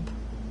job.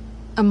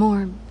 A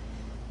more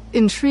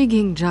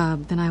intriguing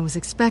job than I was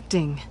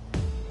expecting.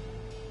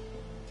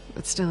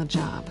 But still a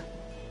job.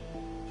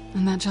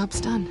 And that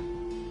job's done.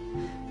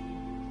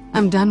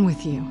 I'm done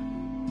with you.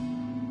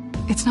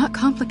 It's not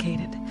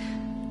complicated.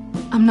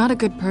 I'm not a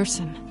good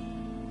person.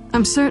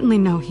 I'm certainly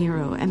no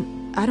hero,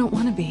 and I don't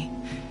want to be.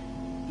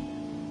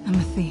 I'm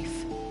a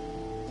thief.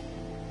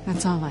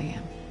 That's all I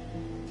am.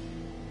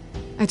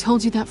 I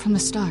told you that from the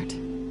start.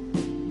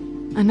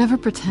 I never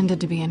pretended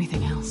to be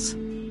anything else.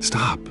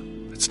 Stop.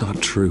 It's not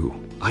true.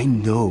 I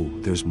know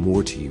there's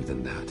more to you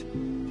than that.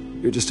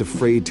 You're just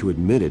afraid to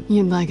admit it.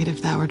 You'd like it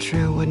if that were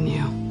true, wouldn't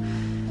you?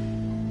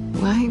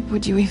 Why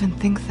would you even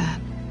think that?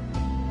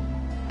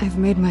 I've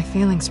made my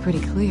feelings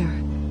pretty clear.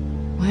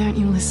 Why aren't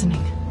you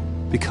listening?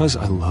 Because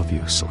I love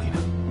you, Selina.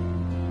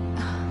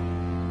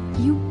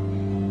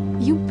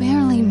 You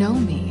barely know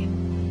me.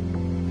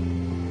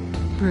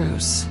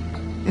 Bruce,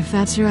 if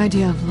that's your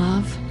idea of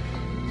love,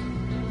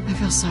 I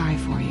feel sorry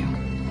for you.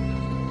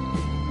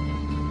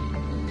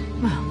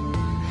 Well,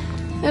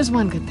 there's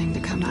one good thing to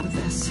come out of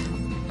this.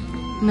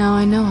 Now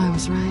I know I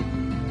was right.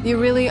 You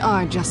really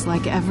are just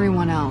like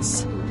everyone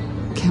else.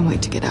 Can't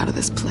wait to get out of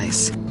this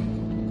place.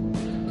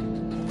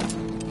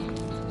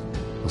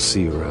 I'll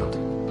see you around.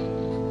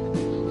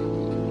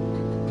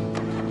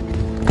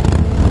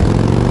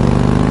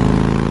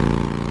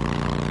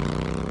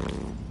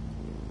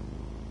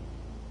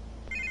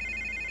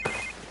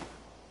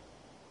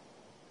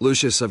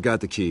 Lucius, I've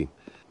got the key.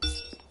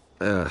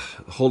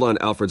 Hold on,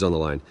 Alfred's on the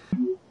line.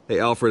 Hey,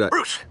 Alfred,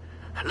 Bruce!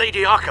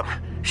 Lady Arkham,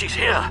 she's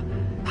here.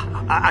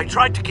 I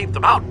tried to keep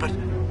them out, but...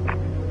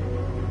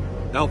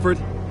 Alfred?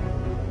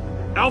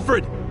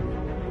 Alfred!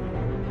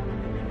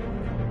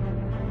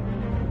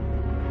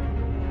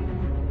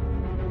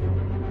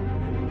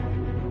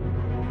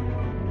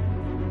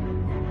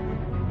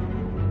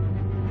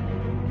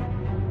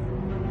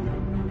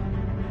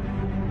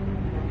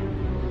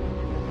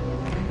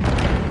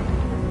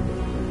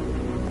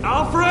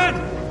 Alfred!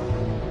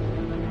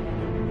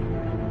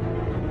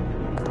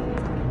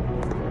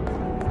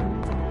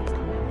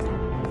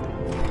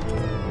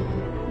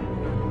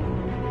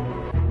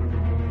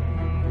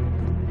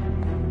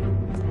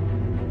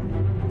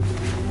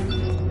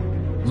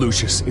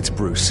 Lucius, it's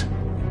Bruce.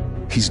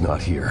 He's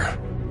not here.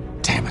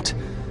 Damn it.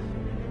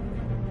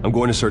 I'm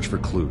going to search for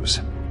clues.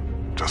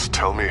 Just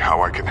tell me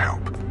how I can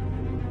help.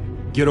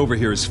 Get over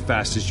here as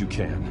fast as you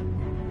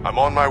can. I'm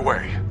on my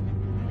way.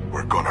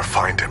 We're gonna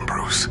find him,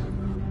 Bruce.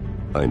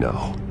 I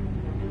know.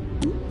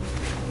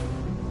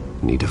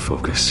 Need to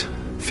focus.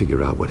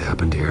 Figure out what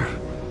happened here.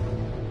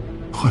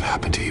 What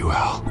happened to you,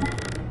 Al?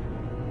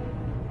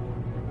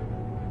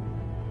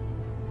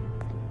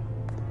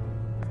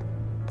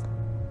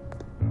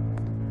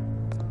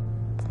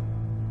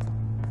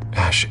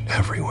 Ash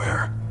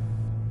everywhere.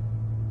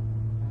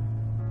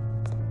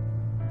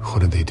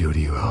 What did they do to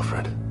you,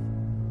 Alfred?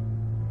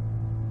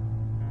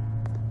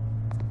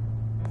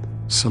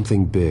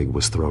 Something big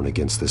was thrown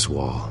against this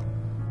wall.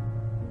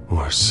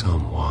 Or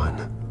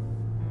someone.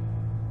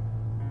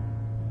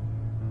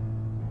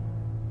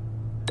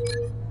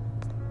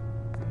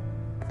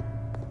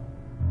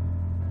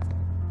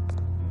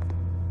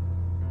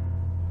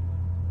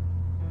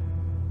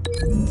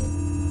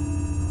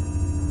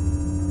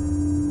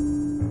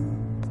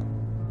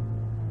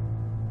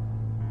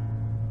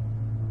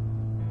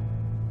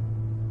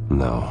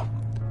 No.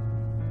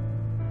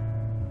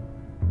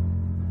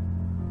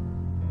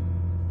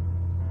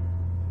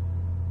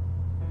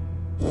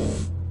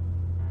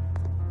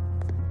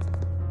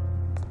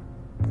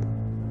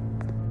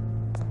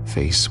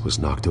 Face was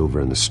knocked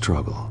over in the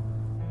struggle.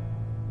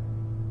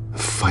 The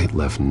fight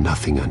left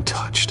nothing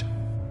untouched.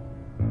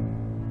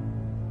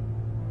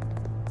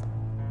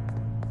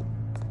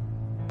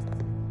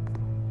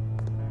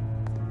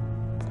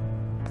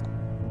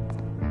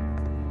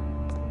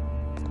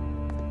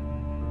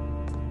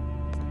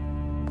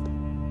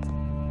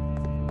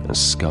 A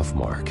scuff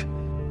mark.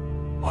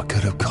 What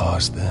could have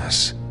caused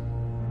this?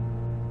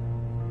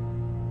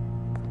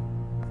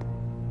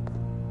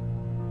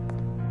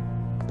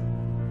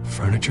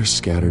 Furniture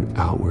scattered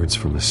outwards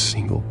from a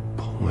single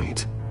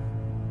point.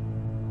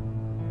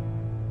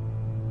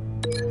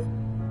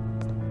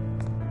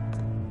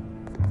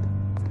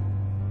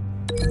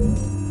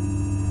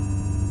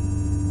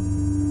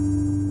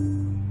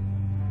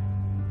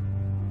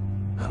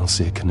 I don't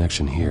see a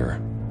connection here.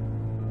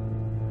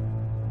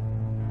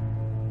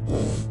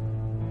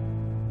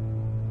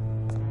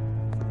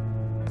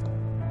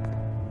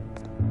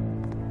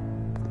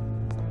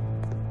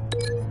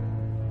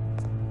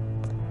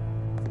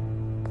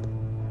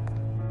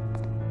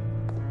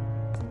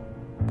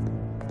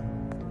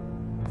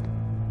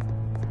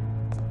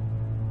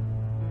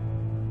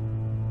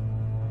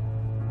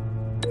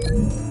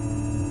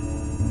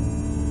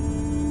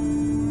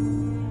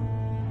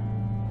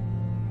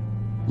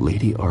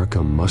 Lady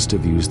Arkham must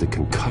have used the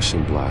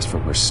concussion blast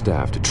from her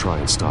staff to try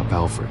and stop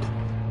Alfred.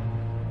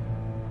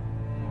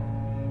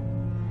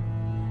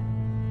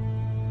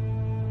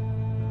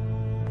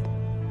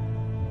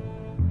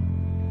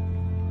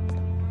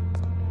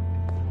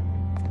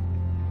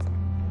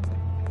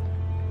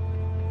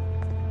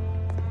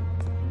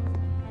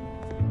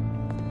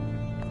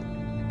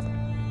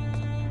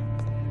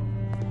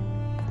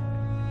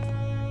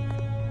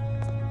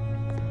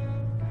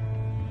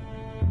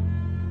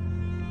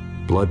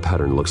 Blood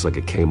pattern looks like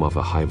it came off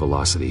a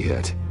high-velocity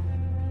hit.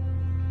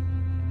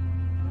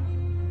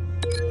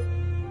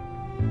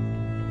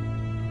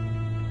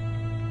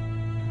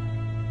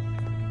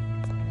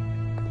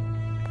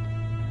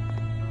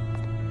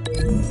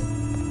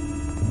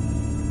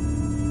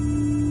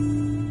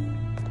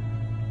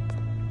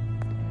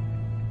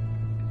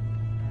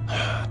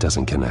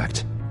 Doesn't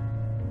connect.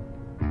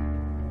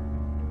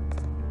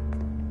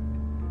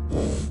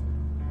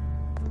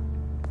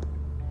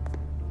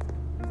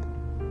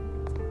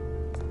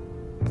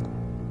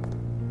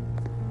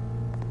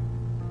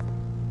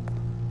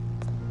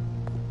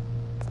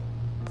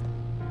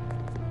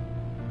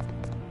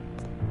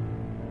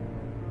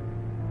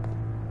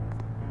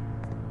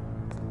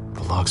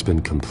 The lock's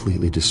been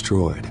completely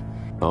destroyed.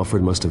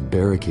 Alfred must have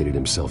barricaded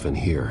himself in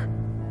here.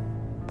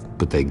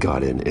 But they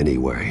got in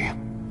anyway.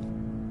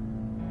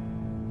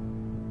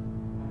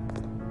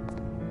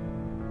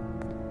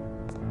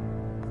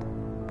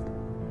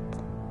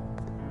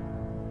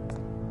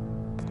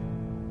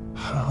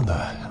 How the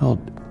hell...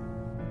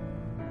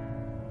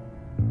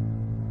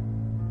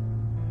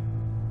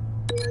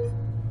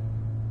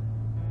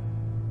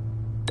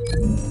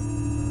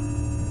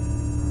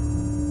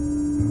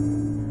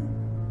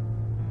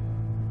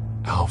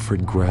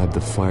 Alfred grabbed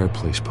the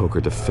fireplace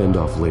poker to fend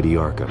off Lady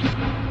Arkham,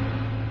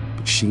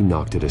 but she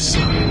knocked it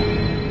aside.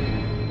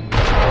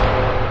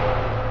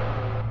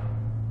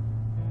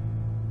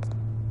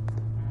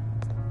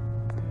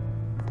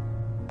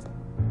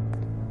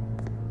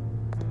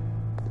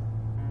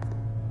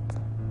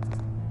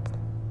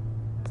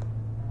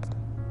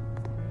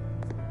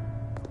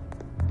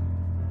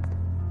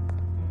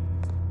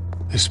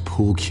 This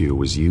pool cue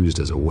was used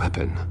as a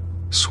weapon,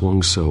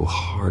 swung so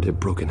hard it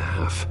broke in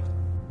half.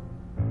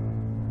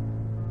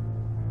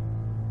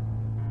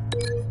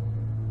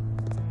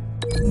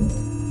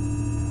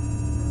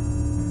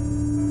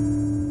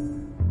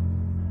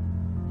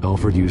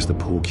 Alfred used the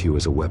pool cue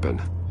as a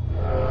weapon,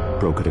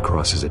 broke it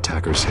across his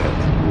attacker's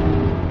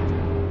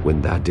head.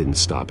 When that didn't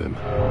stop him,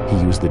 he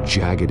used the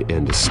jagged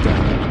end to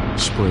stab him,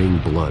 spraying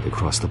blood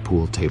across the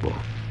pool table.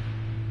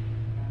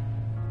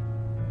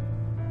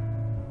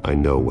 I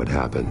know what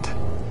happened.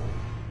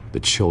 The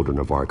children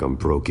of Arkham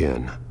broke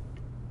in.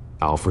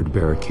 Alfred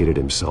barricaded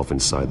himself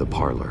inside the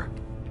parlor.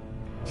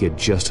 He had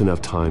just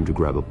enough time to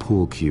grab a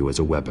pool cue as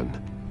a weapon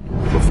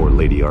before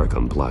Lady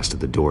Arkham blasted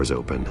the doors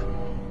open.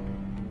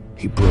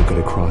 He broke it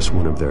across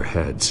one of their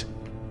heads,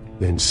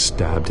 then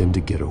stabbed him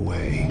to get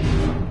away.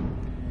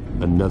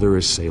 Another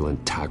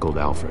assailant tackled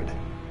Alfred,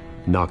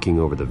 knocking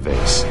over the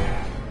vase.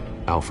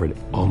 Alfred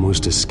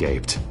almost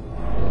escaped,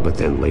 but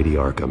then Lady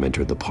Arkham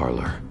entered the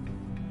parlor.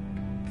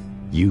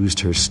 Used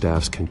her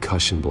staff's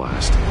concussion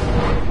blast,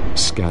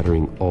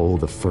 scattering all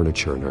the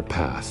furniture in her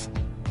path,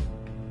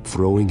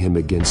 throwing him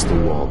against the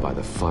wall by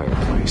the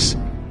fireplace.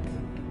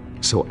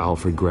 So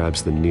Alfred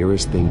grabs the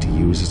nearest thing to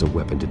use as a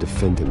weapon to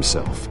defend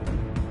himself.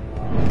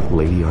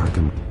 Lady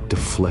Arkham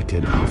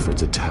deflected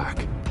Alfred's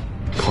attack,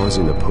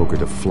 causing the poker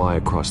to fly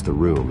across the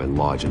room and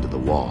lodge into the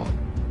wall.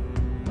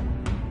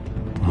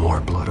 More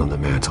blood on the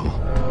mantel.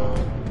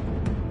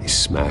 He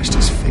smashed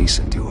his face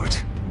into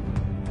it.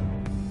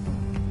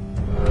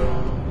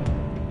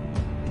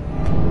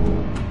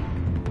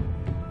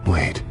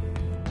 Wait.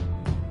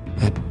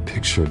 That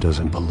picture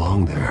doesn't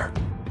belong there.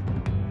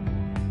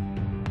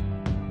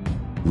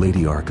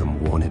 Lady Arkham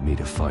wanted me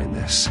to find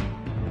this.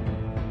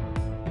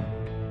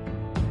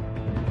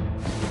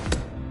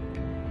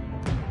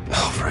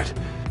 Alfred.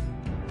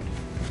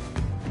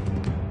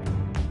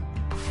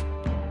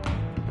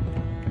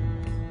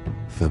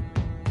 The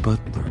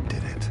butler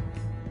did it.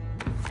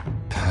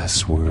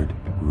 Password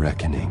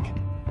reckoning.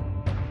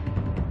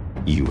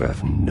 You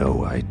have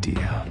no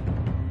idea.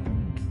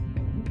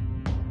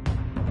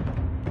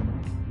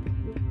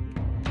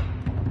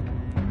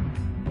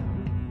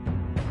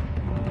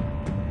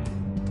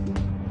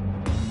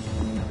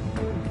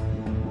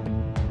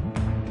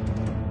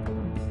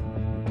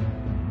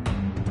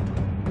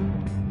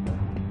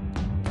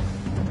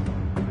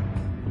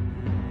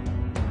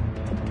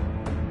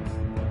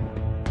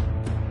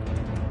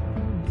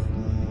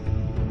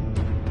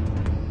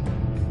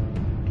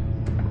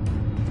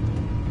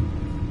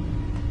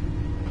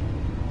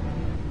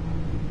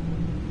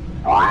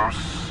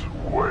 Bruce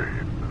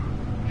Wayne,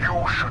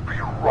 you should be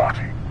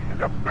rotting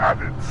in a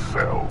padded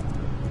cell.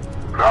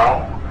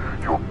 Now,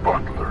 your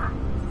butler,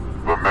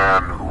 the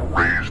man who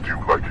raised you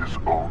like his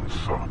own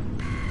son,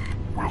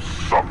 will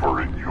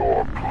suffer in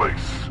your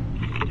place.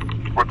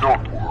 But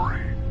don't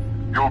worry,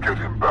 you'll get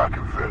him back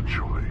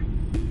eventually.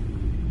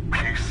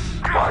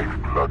 Peace, my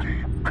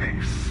bloody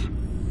peace.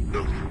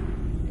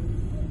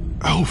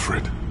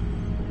 Alfred.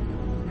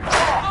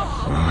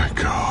 My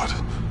God.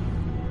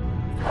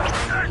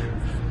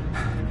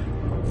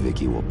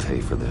 Vicky will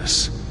pay for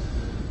this.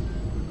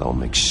 I'll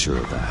make sure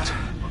of that.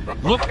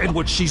 Look at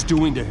what she's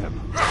doing to him.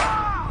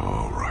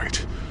 All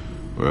right.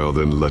 Well,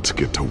 then let's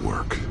get to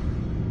work.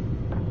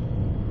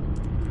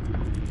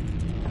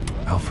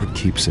 Alfred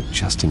keeps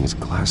adjusting his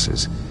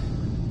glasses.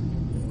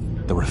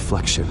 The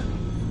reflection.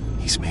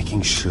 He's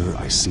making sure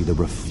I see the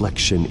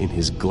reflection in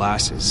his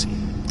glasses.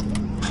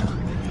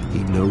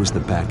 He knows the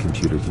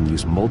Batcomputer can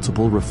use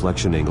multiple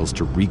reflection angles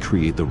to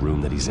recreate the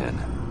room that he's in.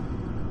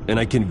 And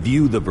I can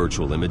view the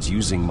virtual image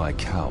using my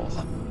cowl.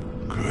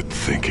 Good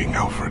thinking,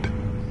 Alfred.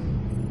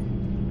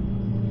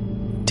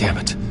 Damn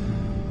it.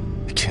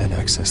 I can't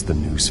access the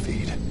news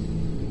feed.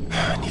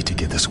 I need to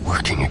get this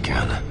working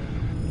again.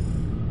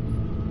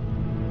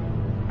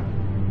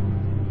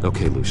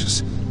 Okay,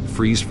 Lucius.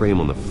 Freeze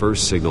frame on the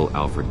first signal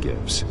Alfred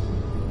gives.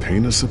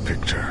 Paint us a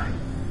picture.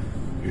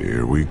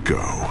 Here we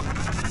go.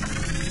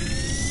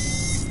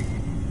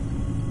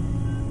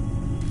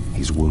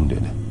 He's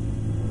wounded.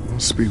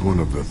 Must be one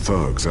of the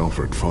thugs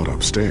Alfred fought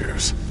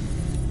upstairs.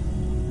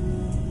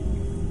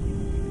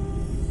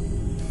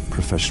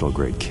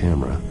 Professional-grade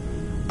camera.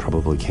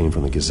 Probably came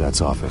from the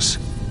Gazette's office.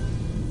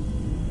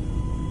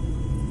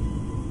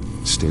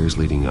 Stairs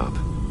leading up.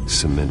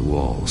 Cement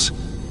walls.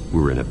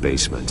 We're in a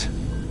basement.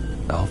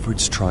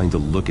 Alfred's trying to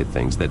look at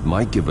things that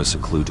might give us a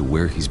clue to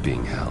where he's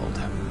being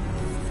held.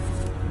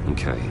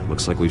 Okay,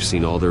 looks like we've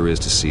seen all there is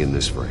to see in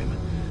this frame.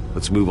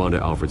 Let's move on to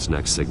Alfred's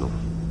next signal.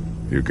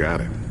 You got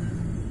it.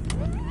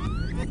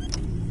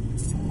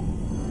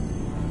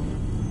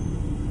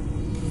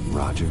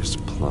 Rogers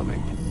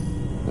Plumbing.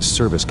 A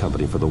service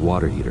company for the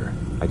water heater.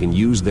 I can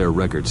use their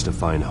records to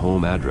find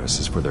home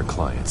addresses for their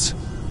clients.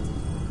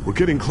 We're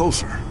getting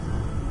closer.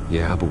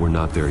 Yeah, but we're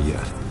not there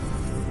yet.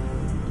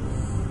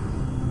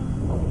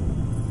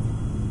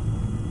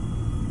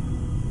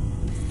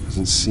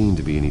 Doesn't seem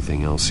to be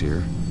anything else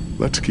here.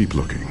 Let's keep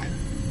looking.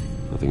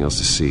 Nothing else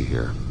to see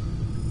here.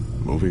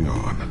 Moving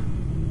on.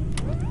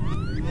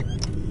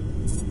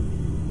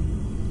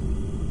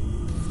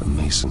 A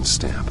Mason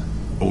stamp.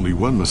 Only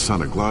one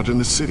Masonic lodge in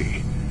the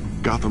city.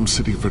 Gotham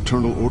City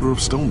Fraternal Order of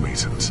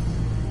Stonemasons.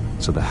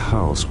 So the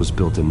house was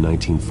built in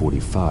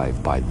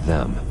 1945 by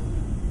them.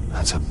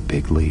 That's a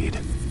big lead.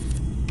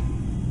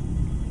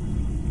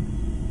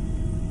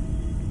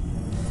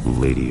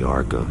 Lady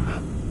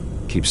Arkham.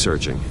 Keep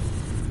searching.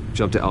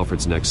 Jump to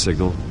Alfred's next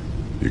signal.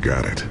 You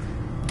got it.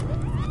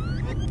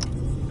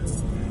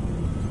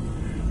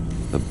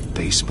 A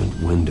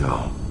basement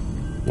window.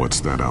 What's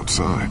that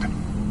outside?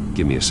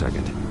 Give me a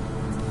second.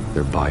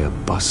 They're by a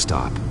bus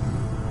stop.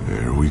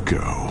 There we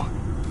go.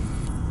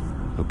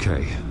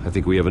 Okay, I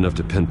think we have enough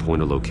to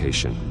pinpoint a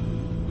location.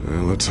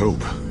 Let's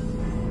hope.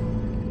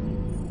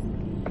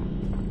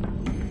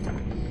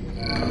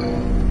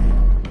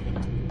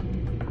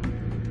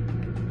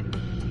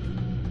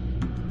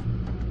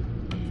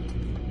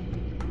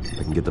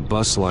 I can get the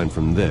bus line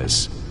from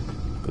this,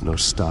 but no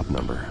stop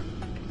number.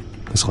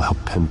 This will help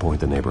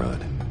pinpoint the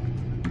neighborhood.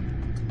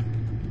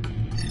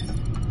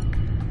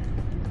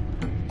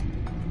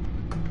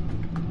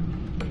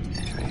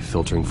 Okay,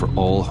 filtering for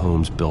all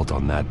homes built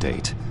on that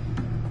date.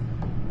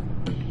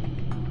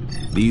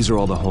 These are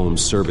all the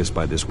homes serviced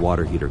by this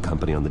water heater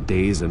company on the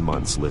days and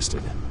months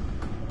listed.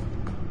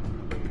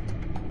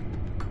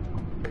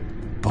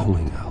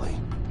 Bowling alley.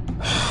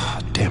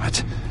 Damn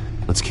it.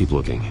 Let's keep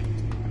looking.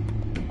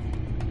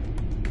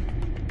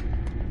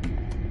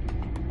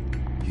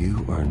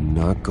 You are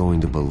not going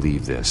to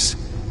believe this.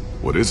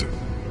 What is it?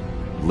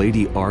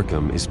 Lady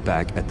Arkham is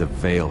back at the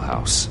Vale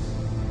House,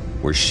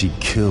 where she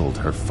killed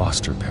her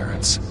foster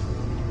parents.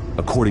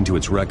 According to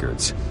its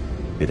records,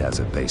 it has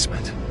a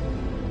basement.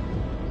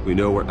 We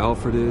know where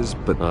Alfred is,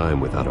 but I'm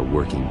without a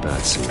working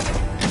batsuit.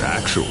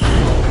 Actually.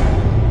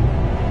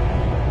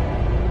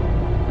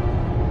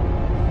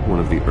 One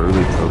of the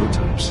early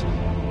prototypes.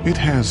 It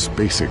has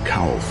basic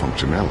cowl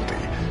functionality,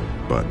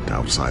 but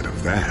outside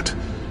of that,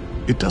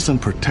 it doesn't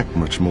protect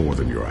much more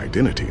than your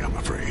identity, I'm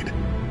afraid.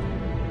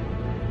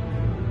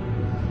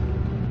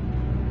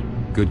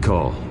 Good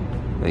call.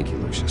 Thank you,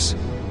 Lucius.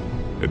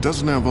 It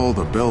doesn't have all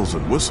the bells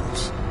and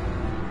whistles,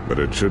 but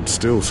it should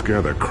still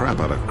scare the crap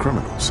out of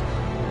criminals.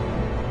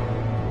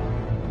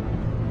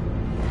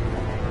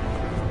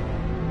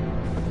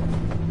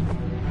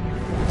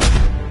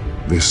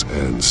 This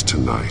ends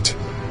tonight.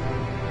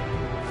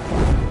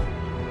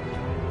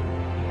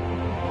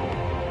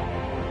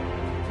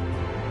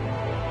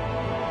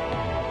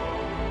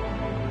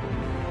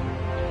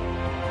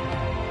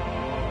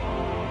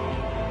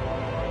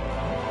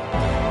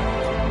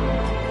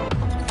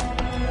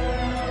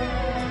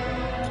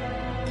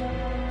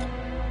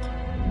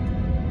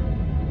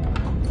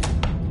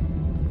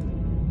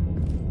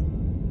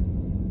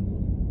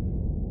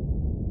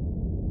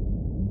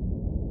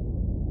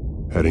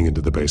 Heading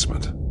into the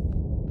basement.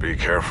 Be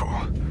careful.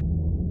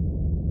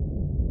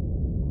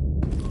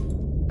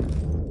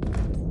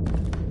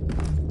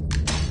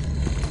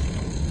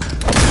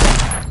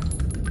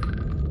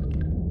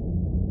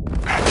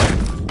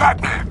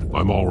 Batman!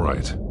 I'm all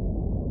right.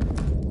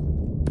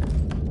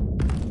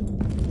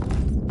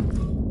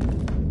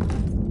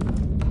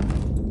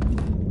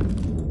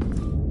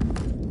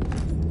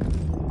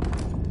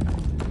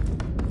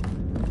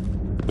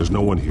 There's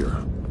no one here.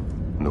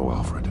 No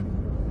Alfred.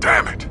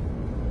 Damn it!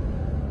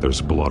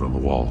 There's blood on the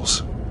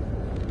walls.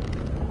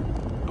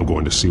 I'm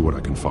going to see what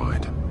I can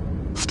find.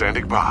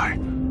 Standing by.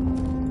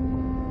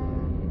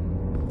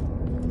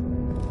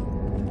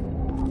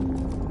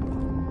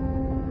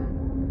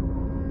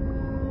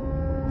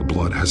 The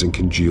blood hasn't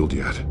congealed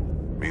yet.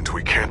 Means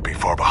we can't be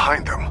far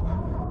behind them.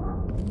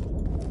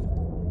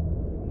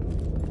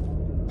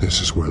 This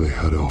is where they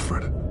had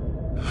Alfred.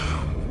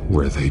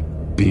 Where they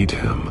beat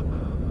him.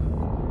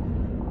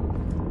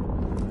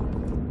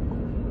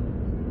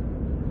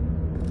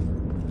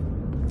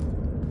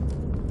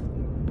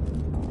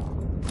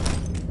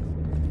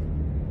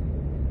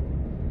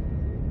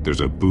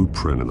 There's a boot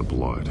print in the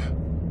blood.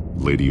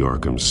 Lady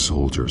Arkham's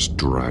soldiers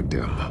dragged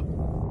him.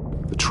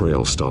 The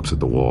trail stops at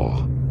the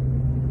wall.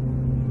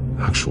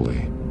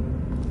 Actually,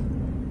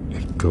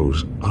 it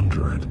goes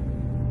under it.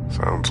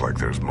 Sounds like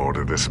there's more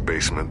to this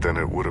basement than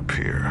it would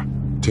appear.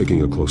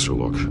 Taking a closer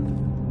look.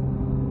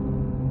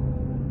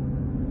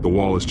 The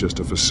wall is just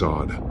a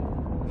facade.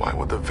 Why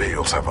would the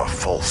Vales have a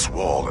false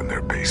wall in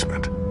their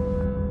basement?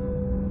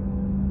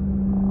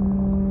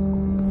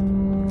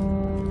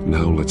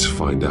 Now let's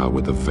find out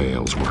what the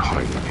Vales were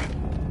hiding.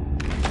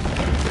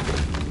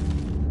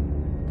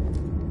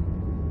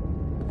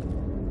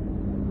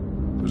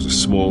 There's a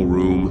small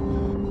room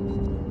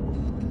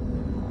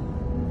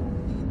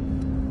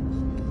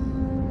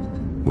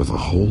with a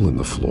hole in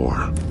the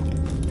floor.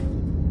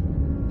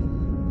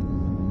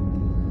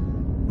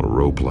 A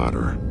rope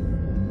ladder.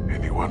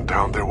 Anyone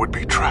down there would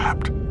be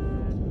trapped.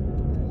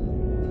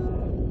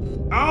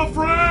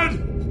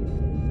 Alfred!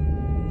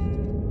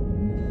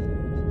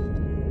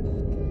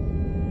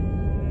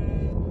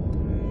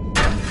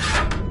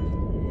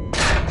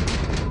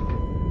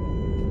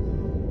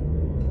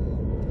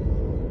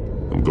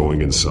 I'm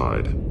going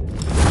inside.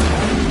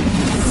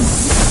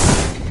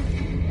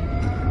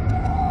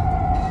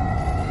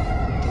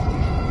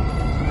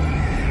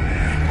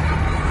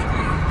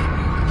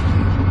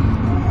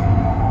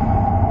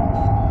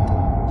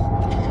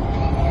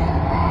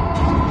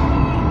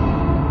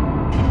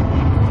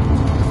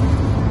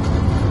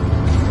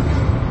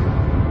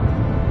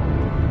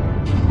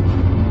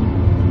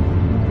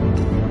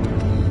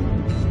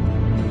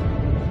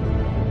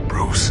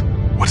 Bruce,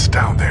 what's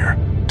down there?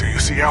 Do you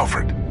see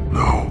Alfred?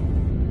 No.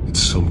 It's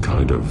some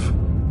kind of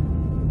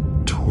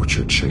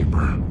torture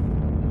chamber.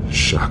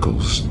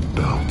 Shackles,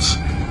 belts,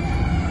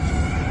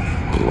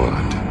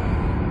 blood.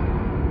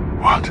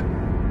 What?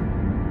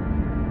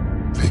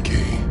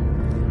 Vicky.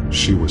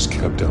 She was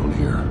kept down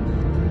here,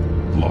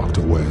 locked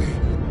away.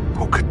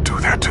 Who could do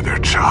that to their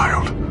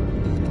child?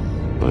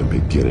 I'm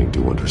beginning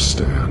to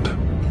understand.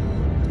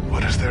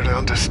 What is there to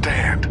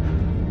understand?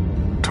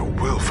 To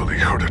willfully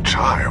hurt a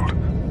child?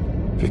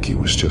 Vicky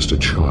was just a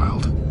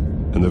child,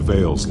 and the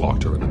Vales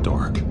locked her in the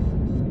dark.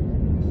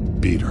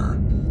 Beat her.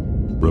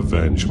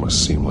 Revenge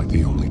must seem like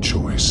the only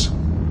choice.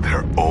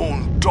 Their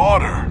own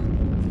daughter!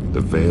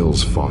 The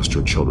Vales'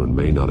 foster children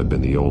may not have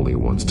been the only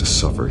ones to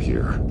suffer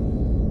here.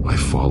 I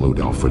followed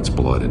Alfred's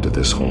blood into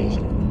this hole.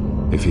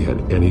 If he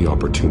had any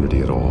opportunity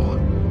at all,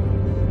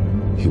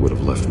 he would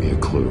have left me a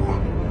clue.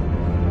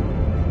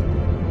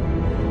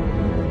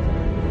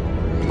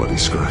 Bloody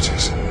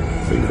scratches,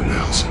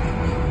 fingernails.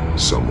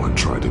 Someone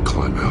tried to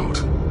climb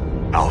out.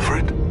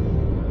 Alfred?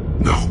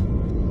 No.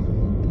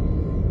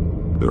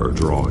 There are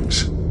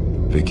drawings.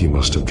 Vicky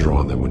must have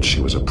drawn them when she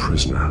was a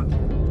prisoner.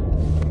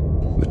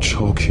 The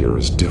chalk here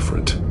is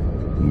different,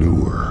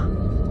 newer.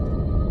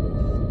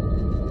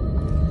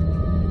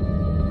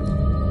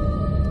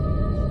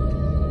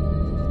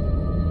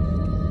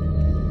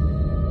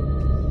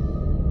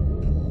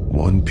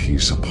 One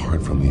piece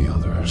apart from the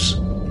others.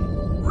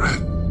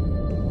 Red.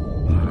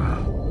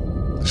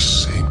 The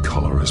same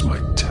color as my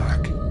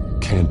tech.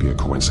 Can't be a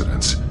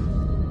coincidence.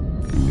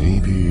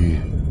 Maybe...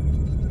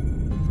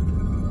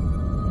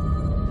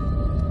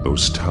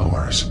 those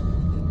towers.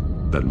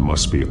 That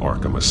must be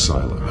Arkham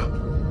Asylum.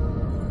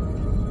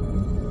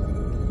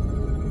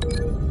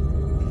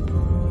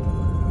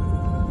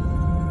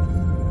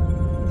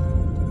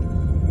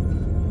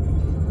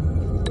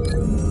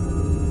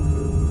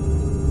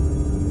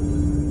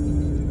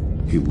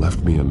 He left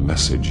me a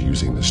message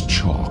using this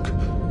chalk,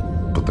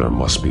 but there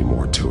must be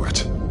more to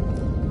it.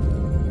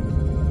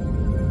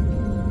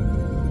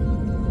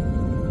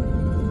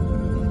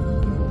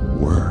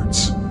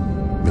 Words.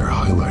 They're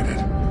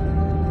highlighted.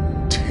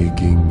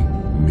 Taking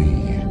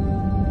me.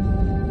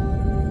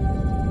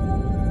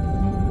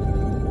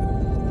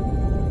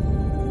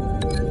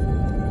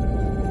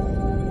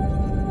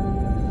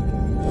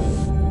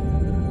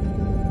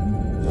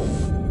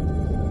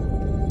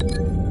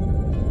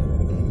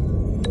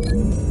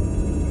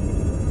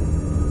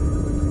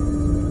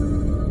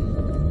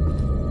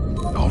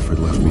 Alfred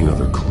left me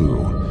another clue.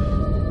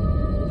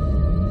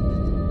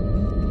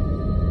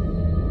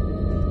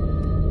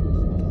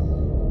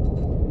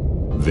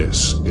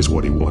 This is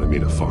what he wanted me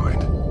to find.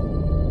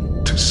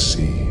 To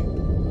see.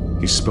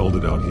 He spelled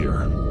it out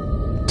here.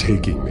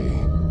 Taking me.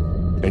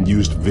 And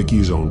used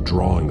Vicky's own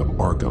drawing of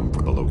Arkham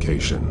for the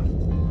location.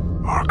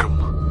 Arkham?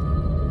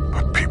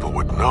 But people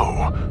would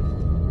know.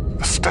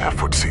 The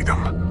staff would see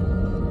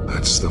them.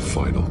 That's the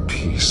final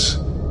piece.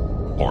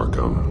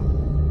 Arkham.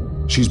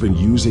 She's been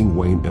using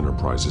Wayne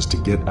Enterprises to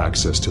get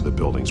access to the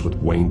buildings with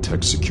Wayne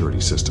Tech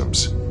security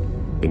systems,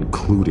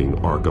 including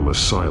Arkham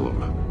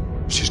Asylum.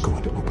 She's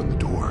going to open the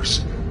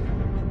doors,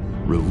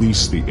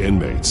 release the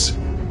inmates,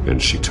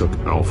 and she took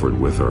Alfred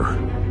with her.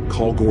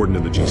 Call Gordon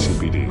in the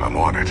GCPD. I'm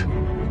on it.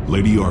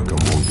 Lady Arkham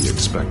won't be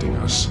expecting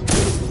us.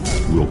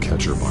 We'll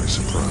catch her by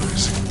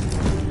surprise.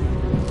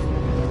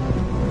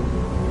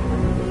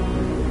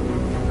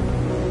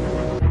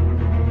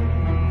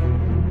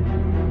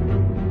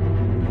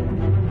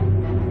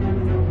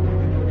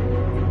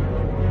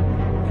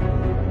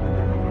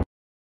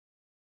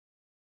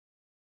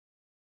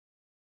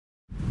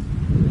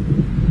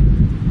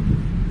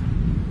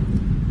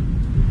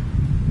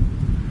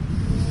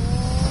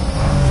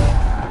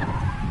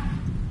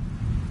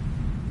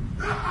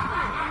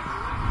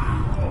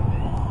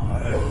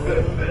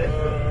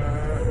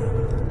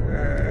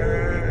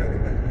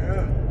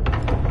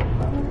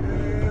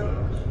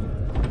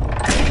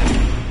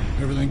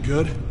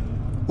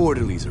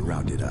 enemies are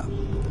rounded up.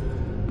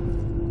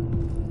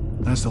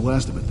 That's the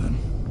last of it, then.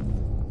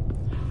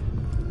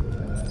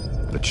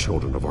 The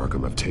children of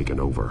Arkham have taken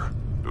over.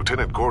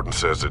 Lieutenant Gordon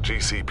says the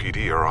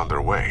GCPD are on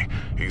their way.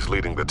 He's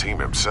leading the team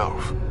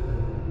himself.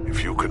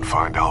 If you can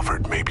find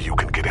Alfred, maybe you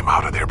can get him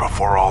out of there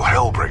before all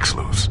hell breaks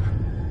loose.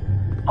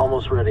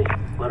 Almost ready.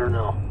 Let her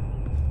know.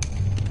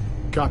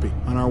 Copy.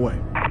 On our way.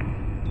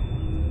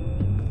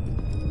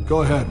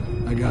 Go ahead.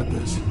 I got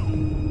this.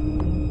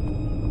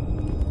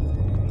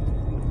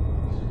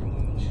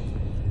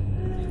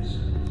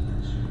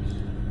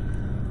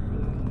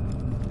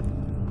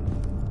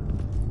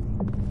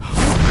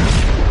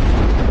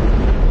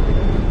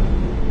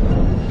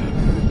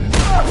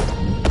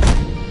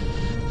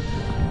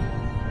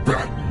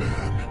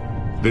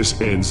 This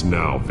ends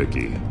now,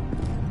 Vicky.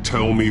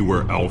 Tell me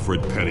where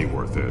Alfred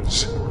Pennyworth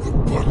is. The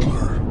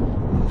butler.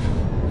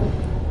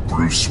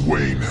 Bruce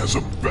Wayne has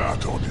a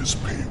bat on his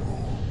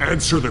payroll.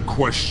 Answer the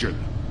question.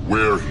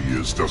 Where he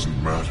is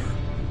doesn't matter.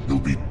 He'll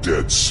be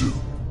dead soon.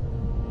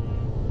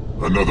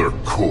 Another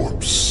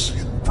corpse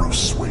in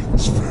Bruce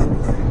Wayne's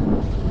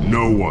family.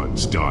 No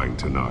one's dying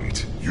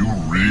tonight. You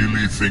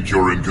really think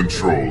you're in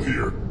control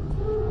here?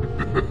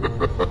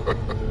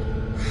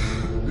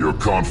 Your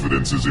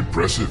confidence is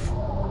impressive.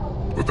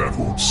 But that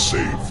won't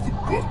save the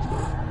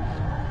butler,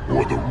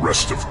 or the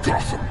rest of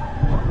Gotham.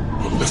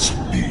 A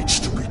lesson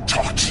needs to be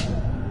taught.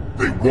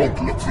 They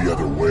won't look the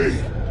other way.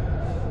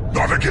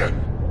 Not again.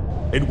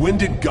 And when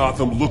did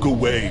Gotham look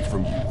away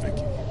from you,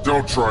 Vicky?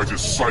 Don't try to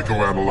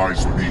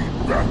psychoanalyze me,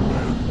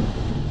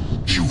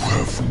 Batman. You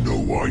have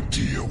no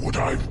idea what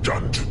I've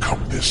done to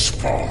come this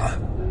far.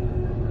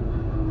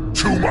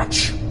 Too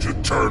much to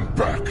turn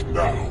back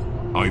now.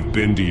 I've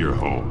been to your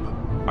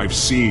home. I've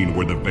seen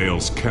where the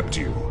Veils kept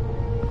you.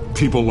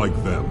 People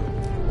like them,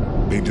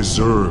 they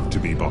deserve to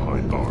be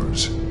behind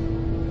bars.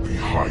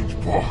 Behind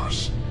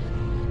bars?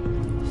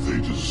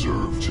 They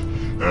deserved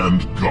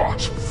and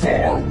got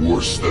far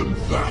worse than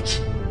that.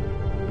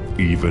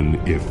 Even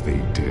if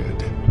they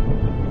did,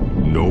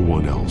 no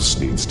one else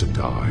needs to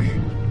die.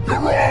 You're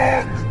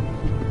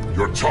wrong!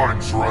 Your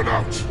time's run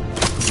out.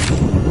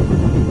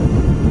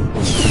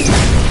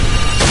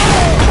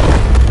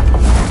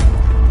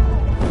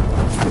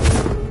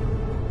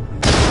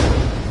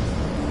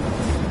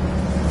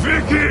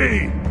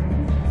 Vicky!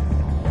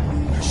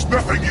 There's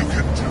nothing you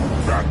can do,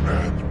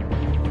 Batman.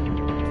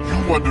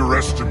 You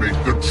underestimate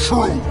the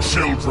true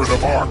children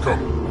of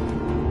Arkham.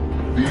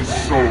 These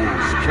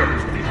souls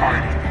kept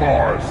behind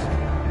bars.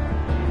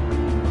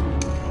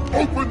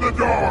 Open the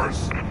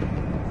doors!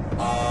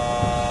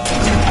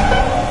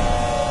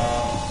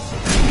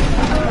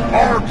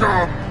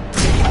 Arkham!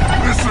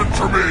 Listen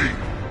to me!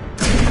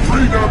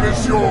 Freedom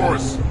is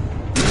yours!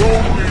 The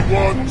only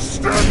one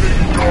standing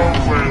in your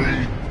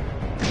way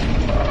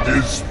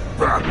is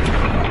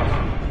Batman.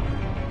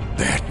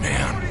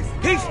 Batman.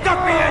 He stuck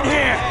me in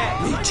here!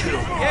 Me too.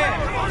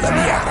 Let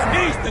me at him.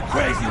 He's the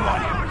crazy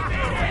one.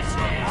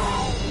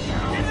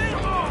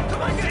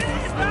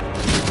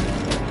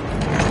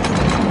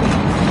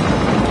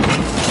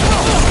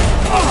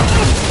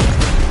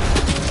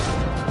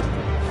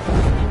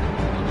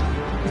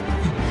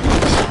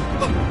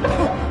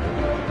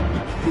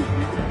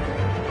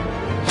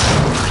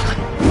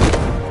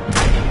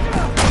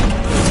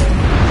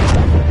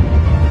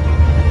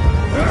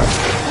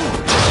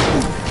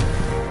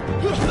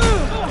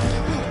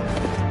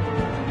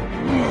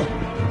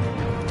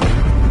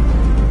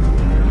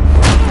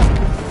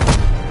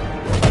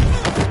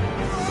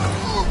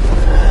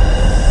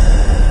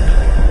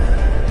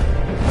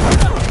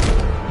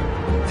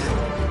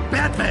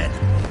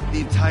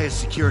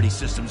 Security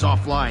system's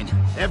offline.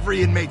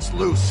 Every inmate's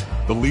loose.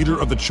 The leader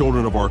of the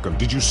Children of Arkham,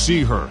 did you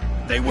see her?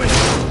 They went.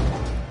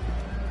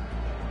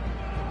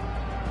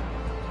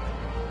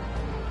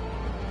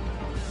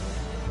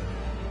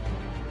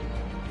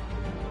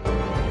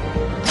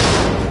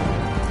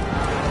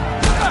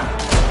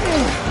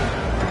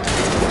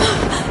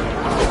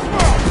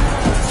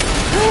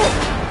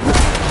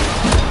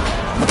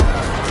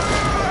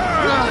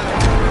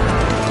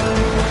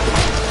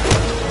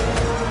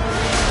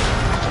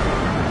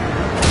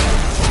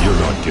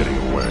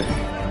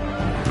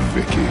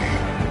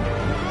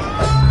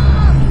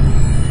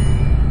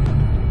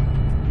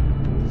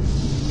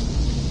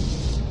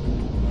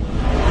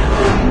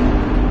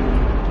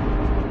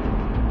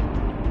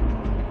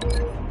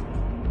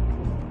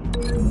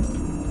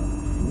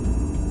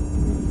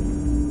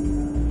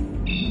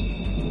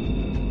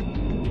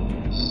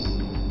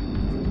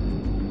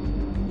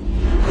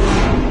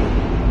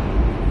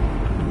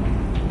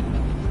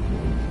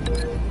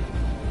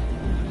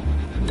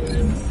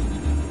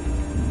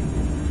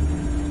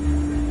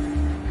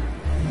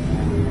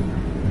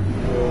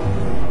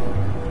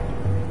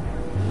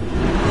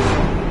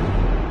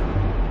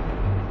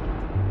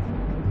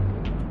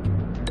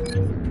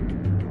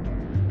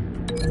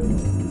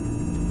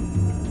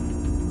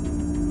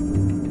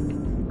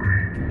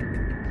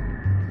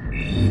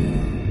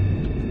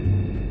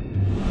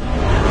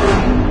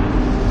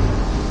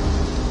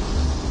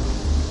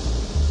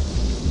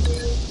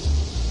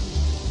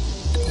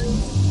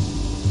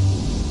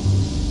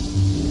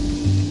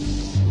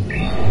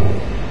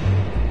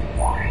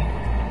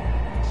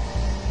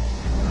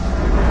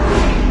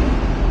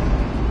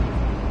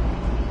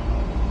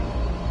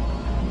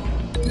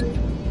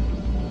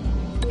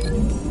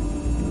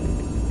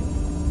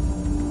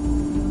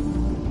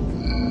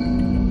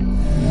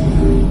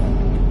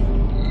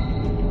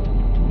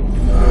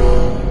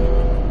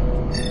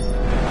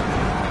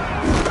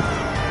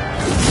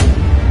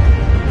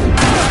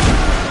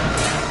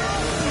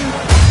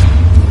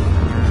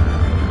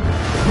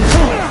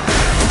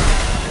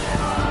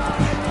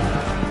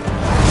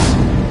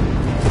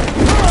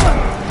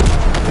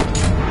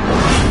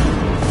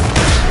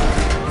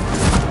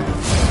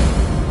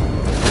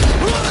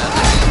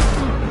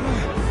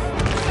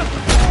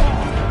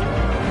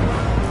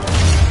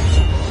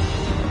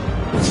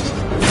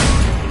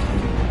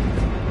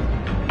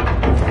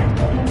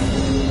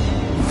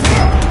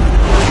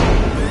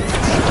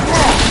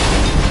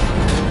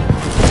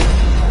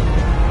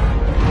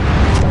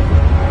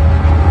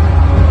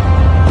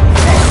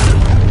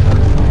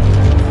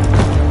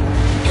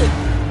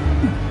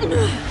 Take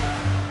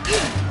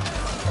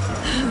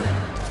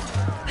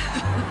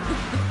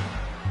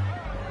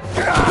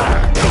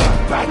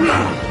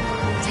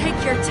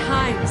your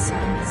time,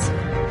 sons.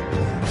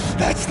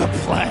 That's the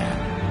plan.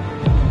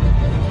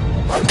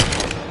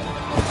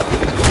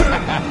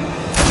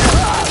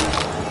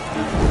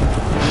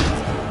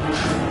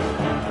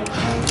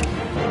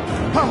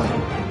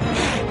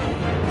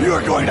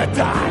 You're going to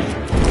die.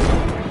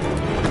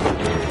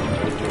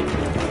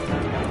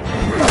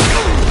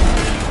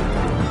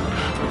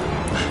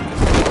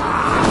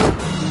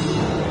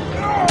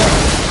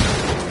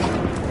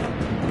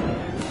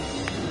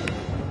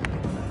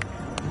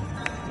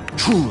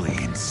 Truly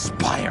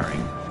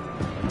inspiring.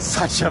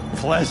 Such a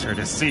pleasure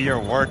to see your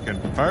work in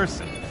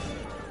person.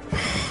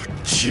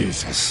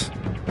 Jesus.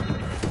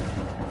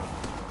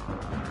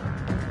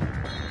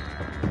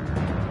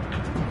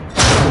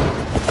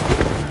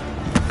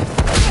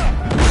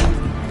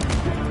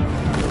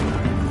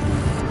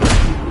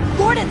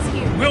 Gordon's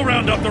here. We'll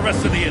round up the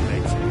rest of the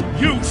inmates.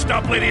 You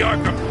stop Lady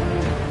Arkham.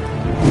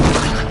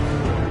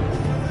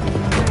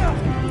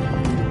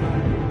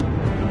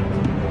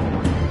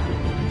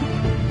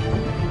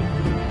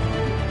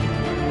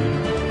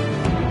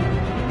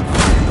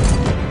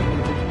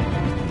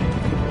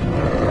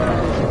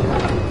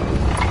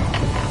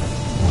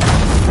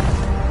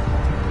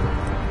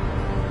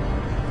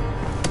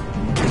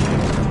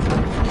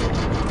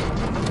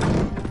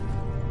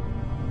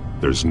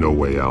 There's no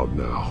way out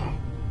now.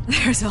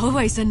 There's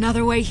always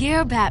another way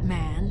here,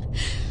 Batman.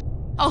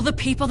 All the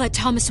people that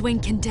Thomas Wayne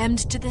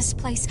condemned to this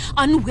place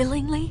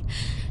unwillingly,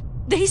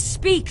 they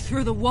speak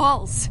through the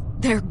walls.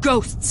 Their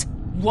ghosts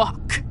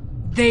walk.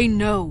 They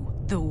know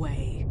the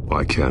way.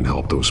 I can't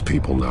help those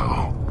people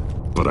now,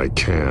 but I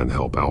can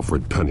help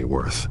Alfred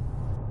Pennyworth.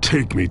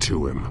 Take me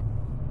to him.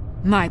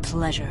 My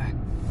pleasure.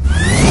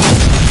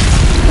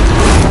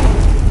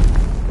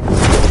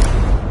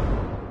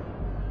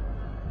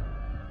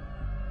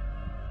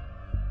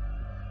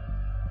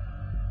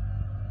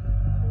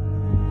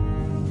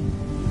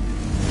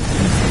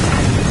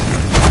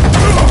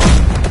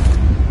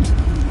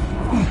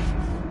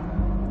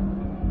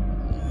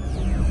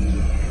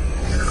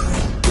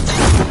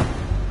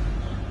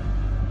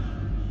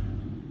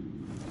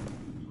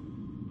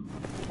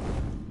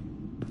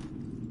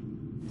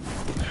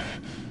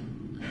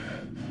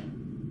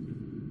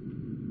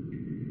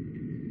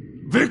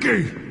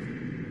 Vicky!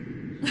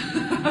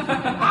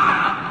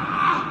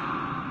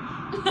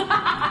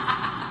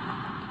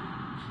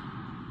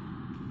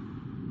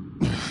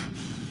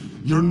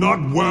 You're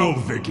not well,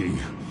 Vicky.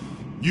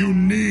 You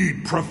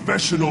need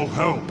professional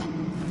help.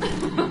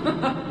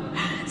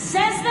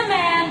 Says the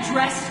man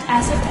dressed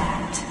as a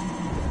bat.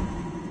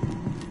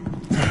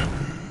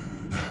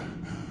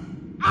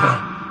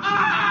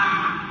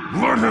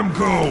 Let him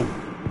go!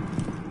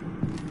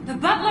 The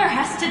butler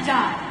has to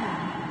die.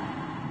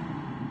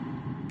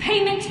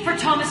 Payment for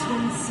Thomas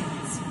Wayne's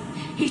sins.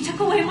 He took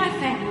away my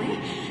family,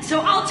 so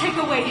I'll take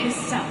away his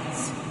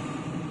sons.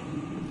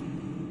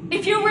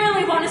 If you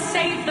really want to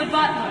save the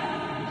butler,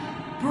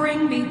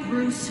 bring me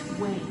Bruce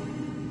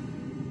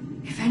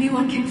Wayne. If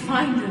anyone can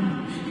find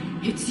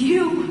him, it's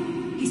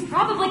you. He's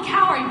probably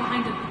cowering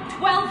behind a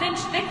 12-inch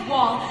thick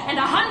wall and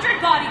 100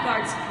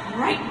 bodyguards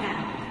right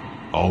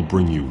now. I'll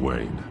bring you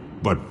Wayne,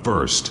 but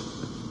first,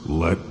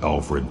 let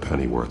Alfred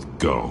Pennyworth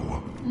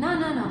go. No.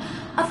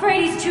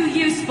 Afraid he's too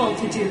useful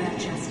to do that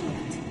just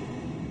yet.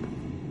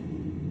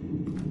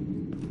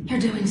 You're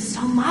doing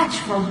so much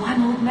for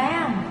one old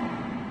man.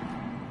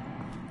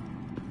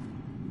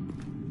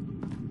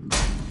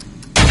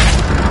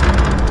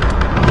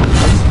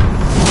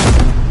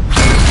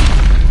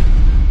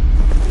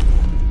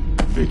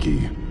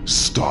 Vicky,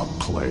 stop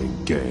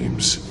playing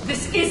games.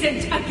 This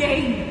isn't a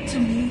game to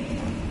me.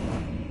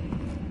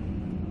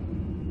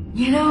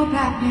 You know,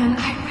 Batman,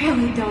 I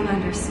really don't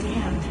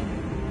understand.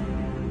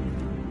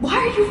 Why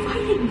are you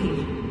fighting me?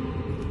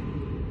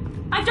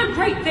 I've done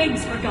great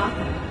things for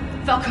Gotham.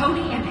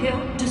 Falcone and Hill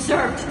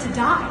deserved to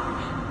die.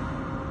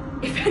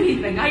 If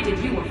anything, I did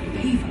you a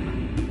favor.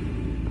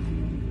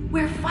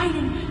 We're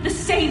fighting the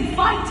same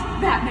fight,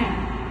 Batman.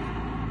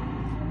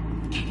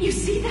 Can you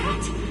see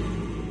that?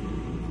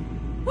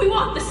 We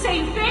want the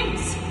same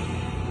things.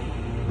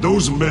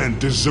 Those men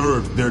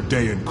deserved their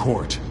day in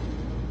court,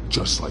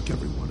 just like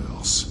everyone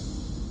else.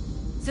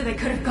 So they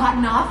could have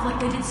gotten off like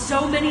they did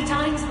so many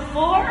times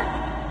before?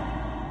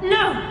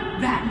 No,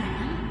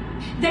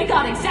 Batman. They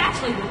got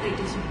exactly what they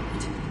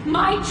deserved.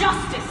 My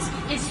justice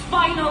is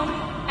final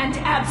and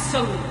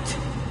absolute.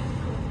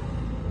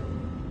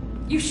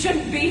 You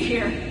shouldn't be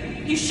here.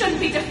 You shouldn't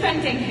be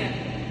defending him.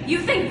 You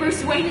think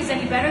Bruce Wayne is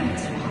any better than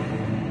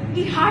Swamp?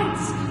 He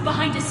hides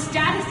behind his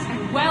status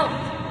and wealth.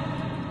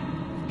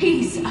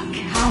 He's a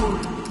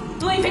coward,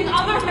 leaving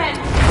other men...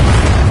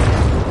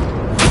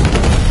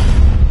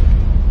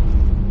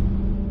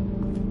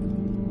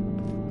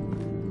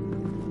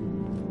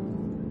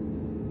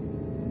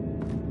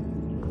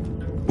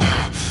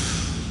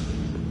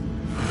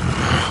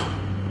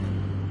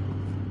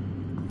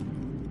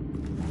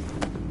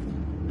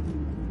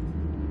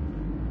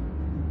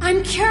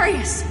 I'm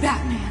curious,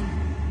 Batman.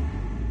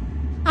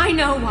 I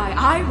know why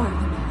I wear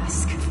the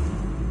mask.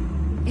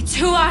 It's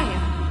who I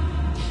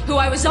am. Who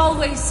I was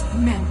always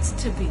meant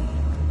to be.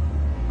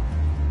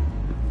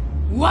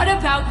 What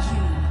about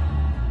you?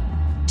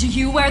 Do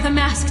you wear the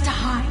mask to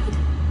hide?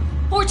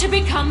 Or to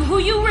become who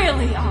you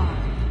really are?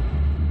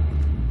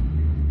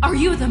 Are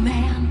you the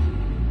man?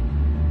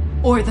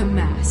 Or the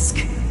mask?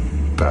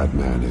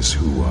 Batman is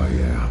who I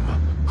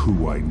am.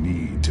 Who I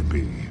need to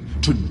be.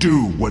 To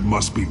do what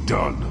must be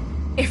done.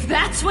 If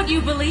that's what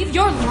you believe,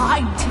 you're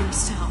lying to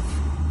yourself.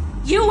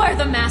 You wear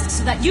the mask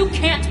so that you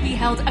can't be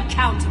held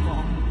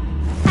accountable.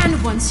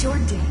 And once you're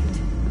dead,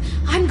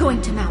 I'm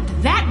going to mount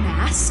that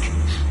mask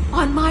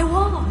on my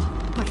wall.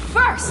 But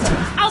first,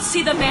 I'll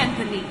see the man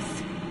beneath.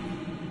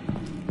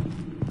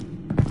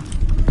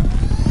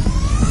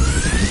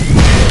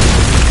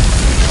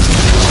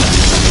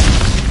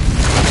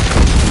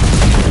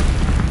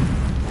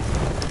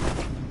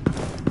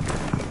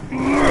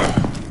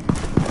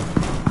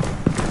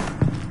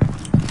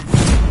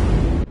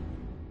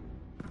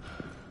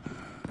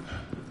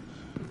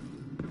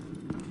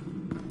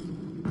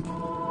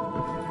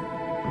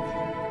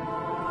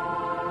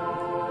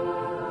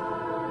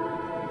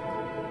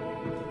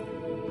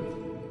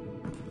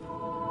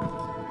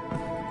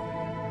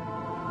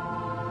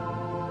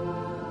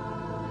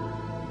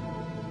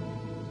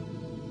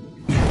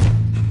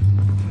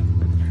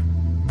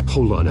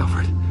 Hold on,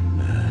 Alfred.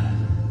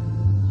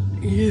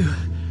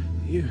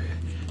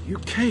 You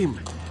came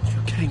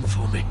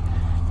for me.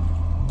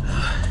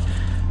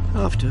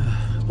 After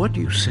what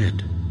you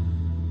said,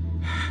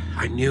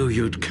 I knew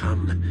you'd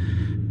come.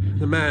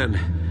 The man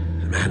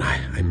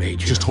I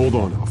made you. Just hold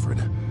on, Alfred.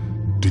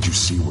 Did you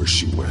see where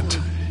she went?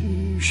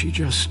 She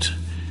just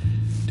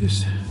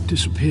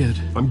disappeared.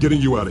 I'm getting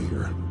you out of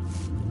here.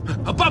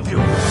 Above you!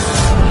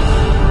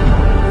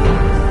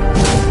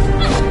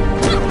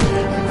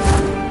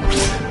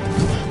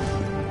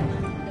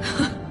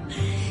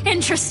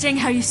 Interesting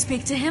how you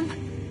speak to him.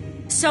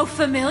 So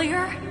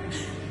familiar.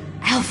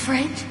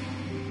 Alfred.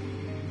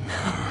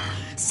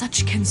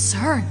 Such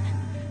concern.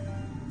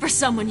 For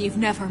someone you've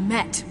never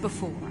met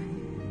before.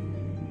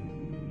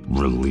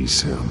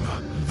 Release him.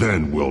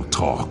 Then we'll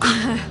talk.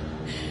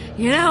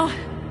 You know,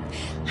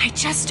 I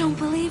just don't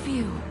believe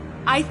you.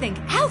 I think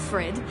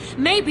Alfred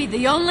may be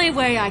the only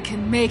way I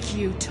can make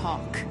you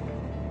talk.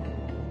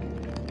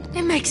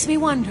 It makes me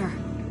wonder.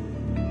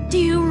 Do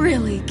you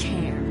really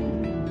care?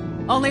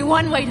 Only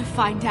one way to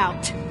find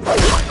out.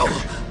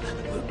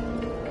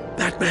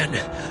 Batman,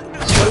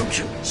 don't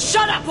you...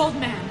 Shut up, old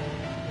man!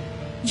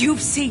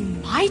 You've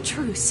seen my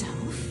true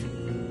self.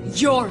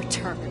 Your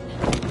turn.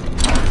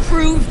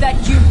 Prove that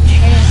you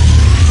can.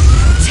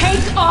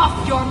 Take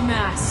off your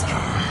mask.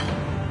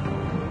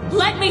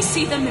 Let me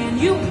see the man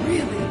you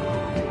really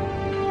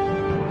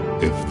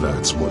are. If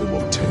that's what it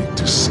will take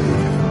to save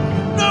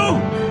him.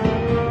 No!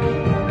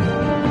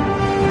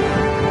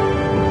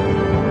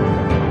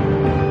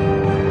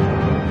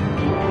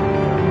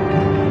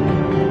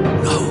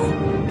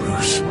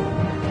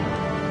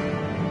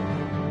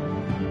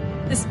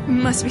 This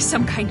must be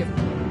some kind of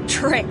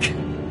trick.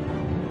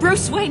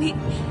 Bruce Wayne,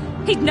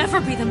 he'd never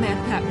be the man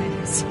Batman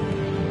is.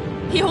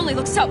 He only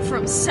looks out for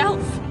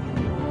himself.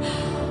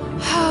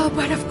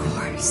 But of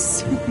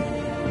course.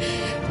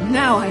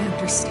 Now I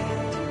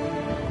understand.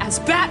 As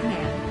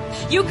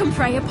Batman, you can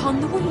prey upon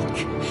the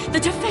weak, the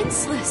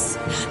defenseless,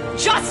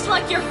 just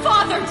like your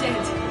father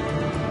did.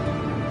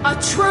 A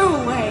true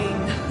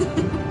Wayne.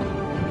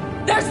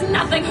 There's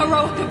nothing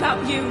heroic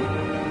about you.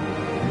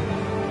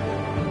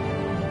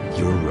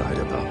 You're right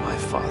about my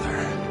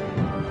father.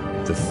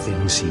 The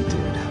things he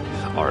did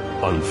are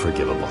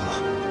unforgivable.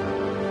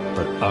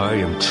 But I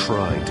am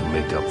trying to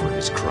make up for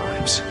his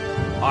crimes.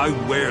 I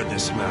wear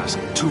this mask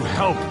to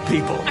help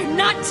people. I'm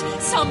not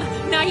some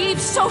naive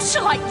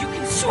socialite you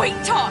can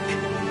sweet talk.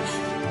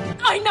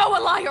 I know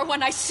a liar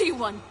when I see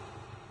one.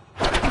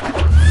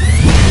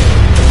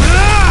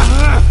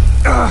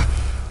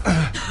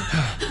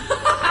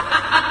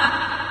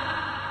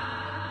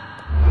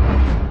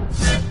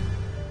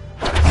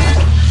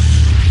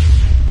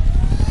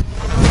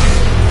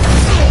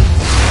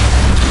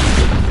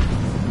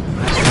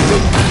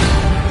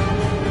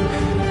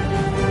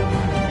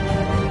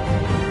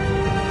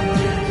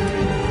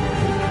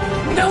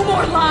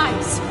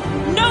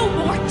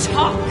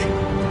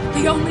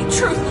 The only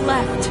truth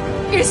left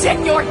is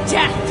in your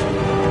death!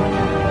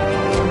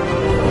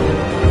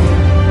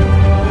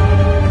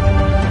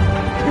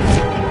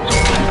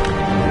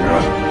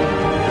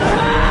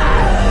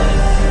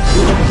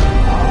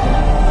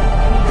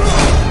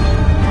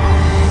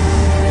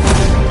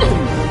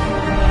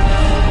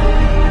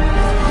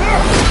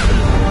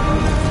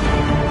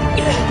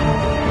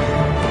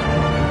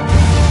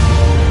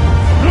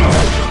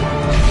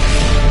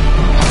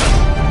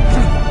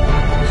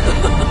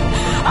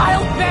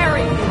 I'll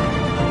bury you!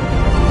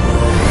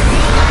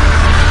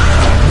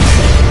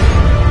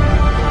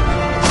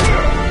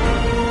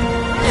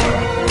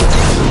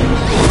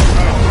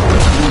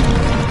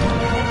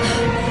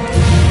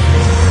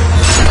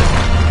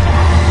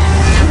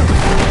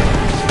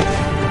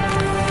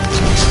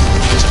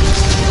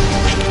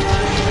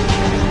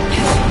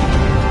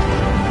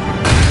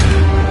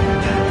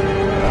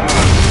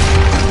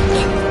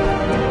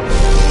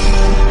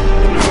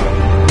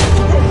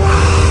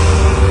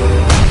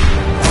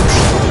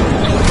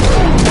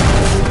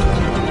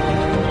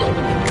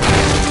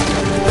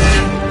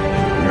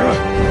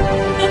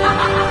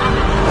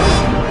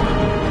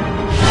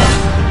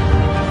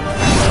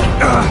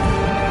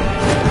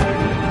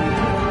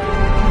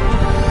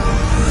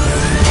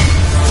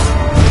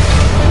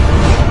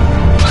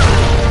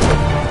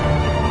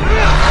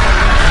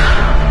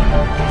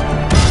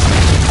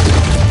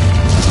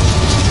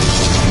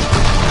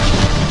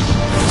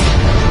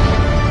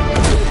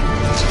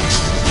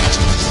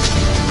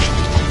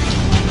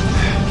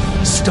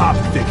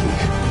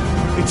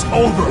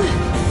 over.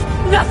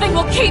 Nothing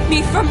will keep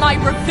me from my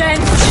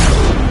revenge!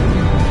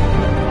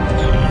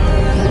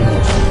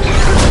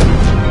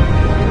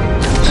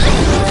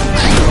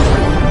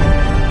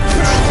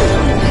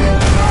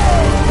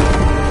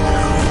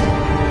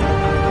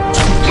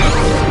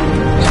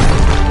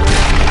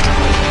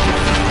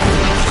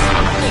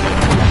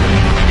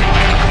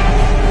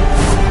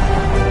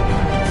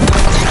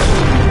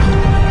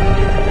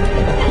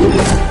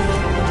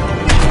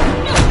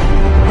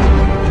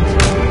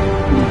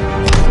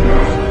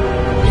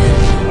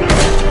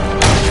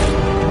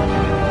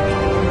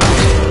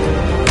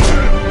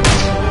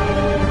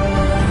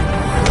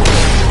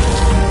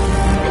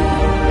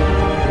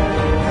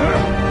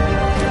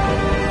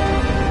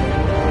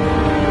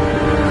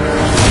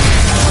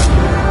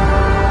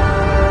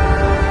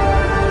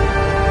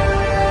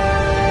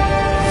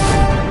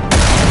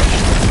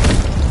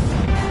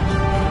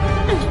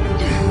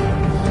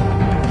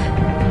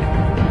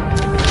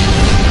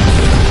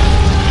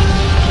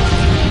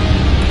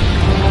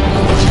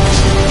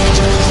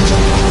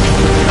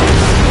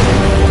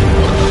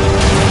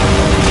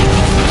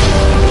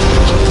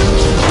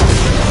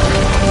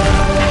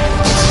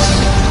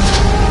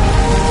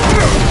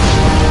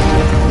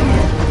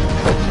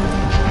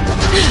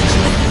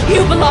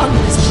 You belong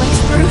in this place,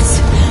 Bruce.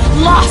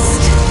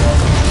 Lost,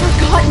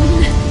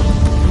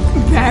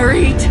 forgotten,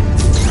 buried.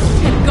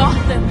 And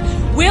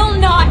Gotham will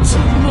not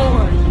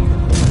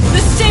mourn. The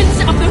sins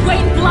of the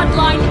Wayne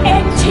bloodline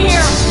end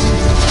here.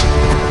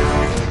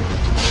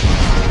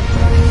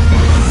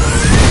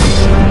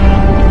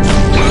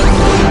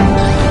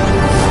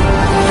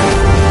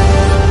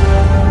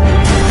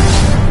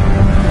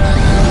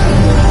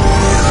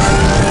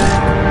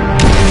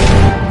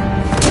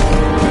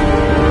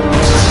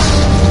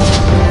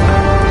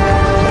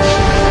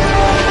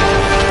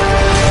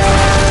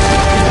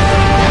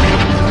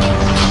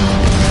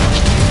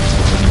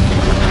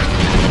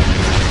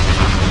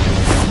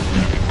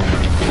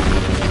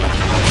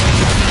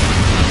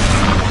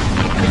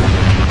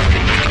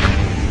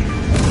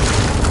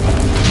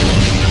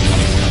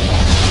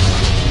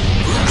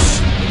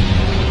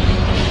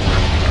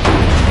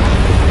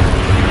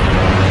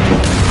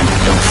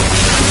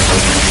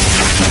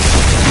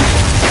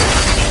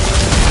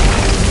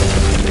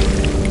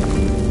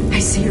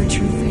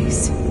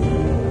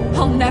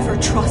 I'll never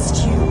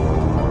trust you.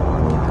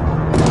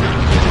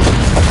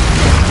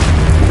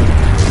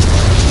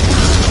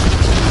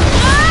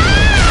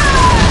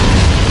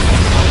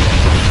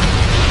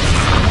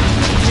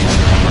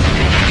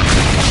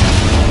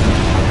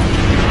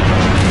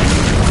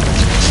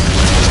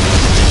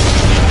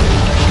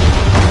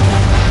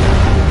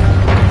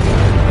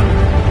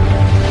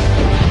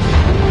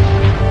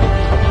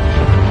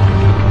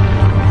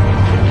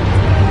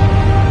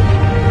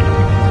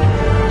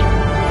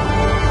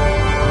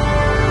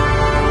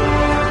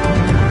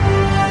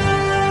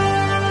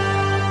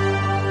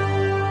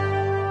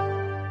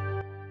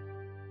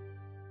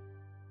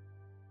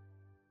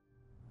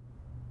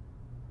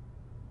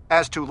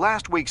 As to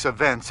last week's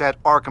events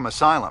at Arkham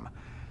Asylum,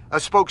 a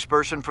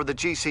spokesperson for the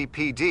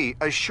GCPD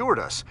assured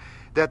us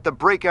that the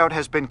breakout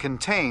has been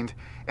contained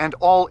and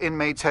all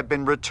inmates have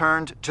been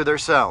returned to their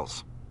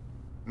cells.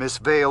 Miss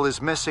Vale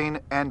is missing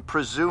and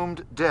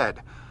presumed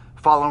dead,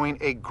 following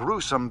a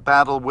gruesome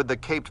battle with the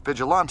caped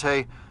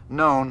vigilante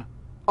known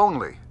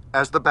only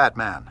as the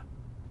Batman.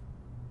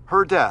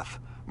 Her death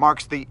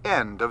marks the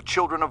end of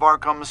Children of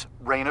Arkham's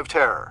reign of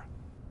terror.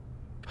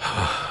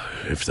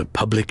 If the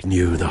public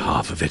knew the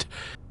half of it.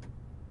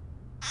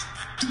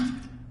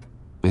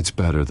 It's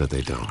better that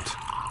they don't.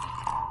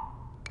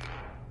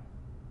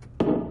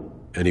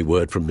 Any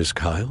word from Miss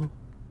Kyle?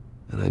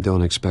 And I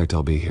don't expect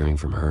I'll be hearing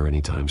from her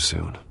anytime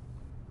soon.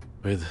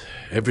 With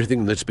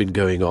everything that's been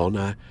going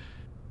on,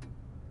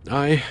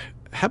 I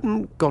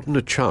haven't gotten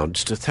a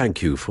chance to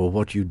thank you for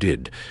what you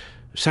did,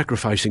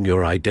 sacrificing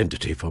your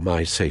identity for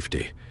my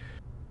safety.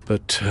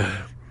 But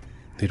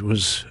it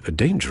was a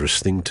dangerous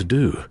thing to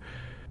do.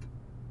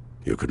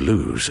 You could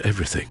lose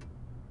everything.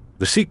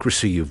 The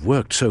secrecy you've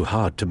worked so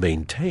hard to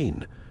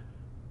maintain.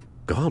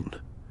 Gone.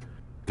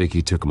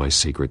 Vicky took my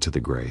secret to the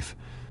grave.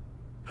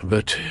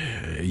 But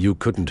you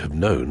couldn't have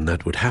known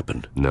that would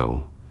happen.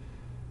 No.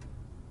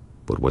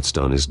 But what's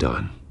done is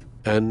done.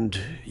 And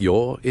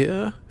your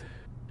ear?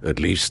 At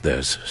least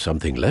there's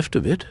something left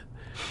of it.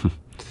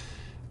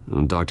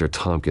 Dr.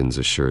 Tompkins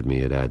assured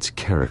me it adds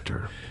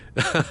character.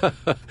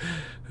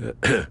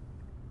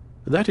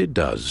 That it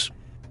does.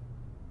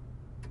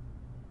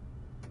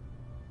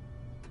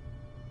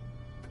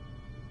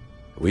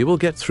 We will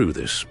get through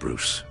this,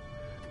 Bruce.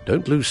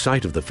 Don't lose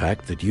sight of the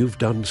fact that you've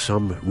done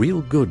some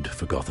real good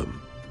for Gotham.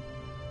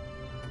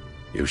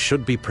 You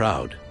should be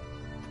proud.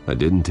 I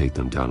didn't take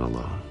them down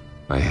alone.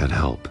 I had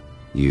help.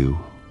 You,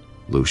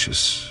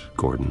 Lucius,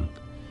 Gordon,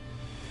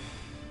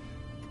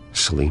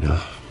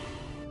 Selina,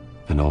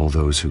 and all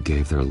those who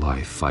gave their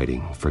life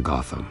fighting for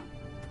Gotham.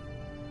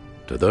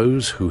 To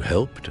those who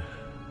helped,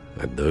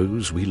 and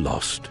those we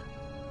lost.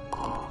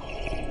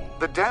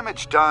 The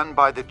damage done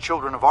by the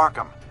Children of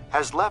Arkham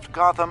has left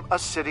Gotham a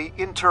city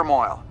in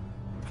turmoil.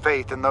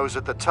 Faith in those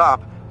at the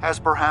top has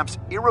perhaps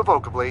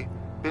irrevocably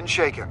been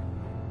shaken.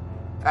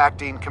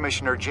 Acting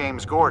Commissioner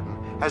James Gordon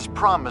has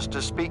promised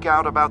to speak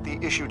out about the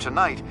issue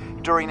tonight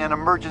during an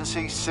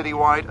emergency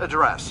citywide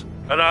address.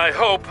 And I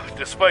hope,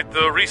 despite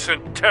the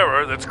recent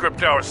terror that's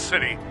gripped our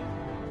city,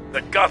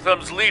 that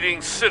Gotham's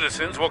leading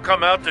citizens will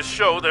come out to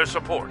show their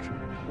support.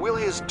 Will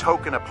his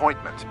token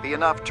appointment be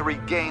enough to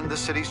regain the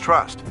city's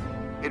trust?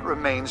 It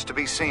remains to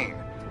be seen.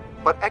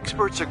 But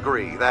experts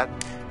agree that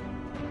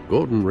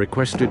Gordon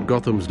requested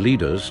Gotham's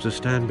leaders to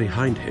stand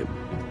behind him.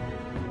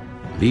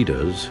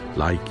 Leaders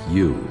like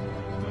you.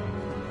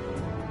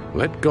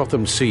 Let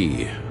Gotham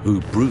see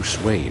who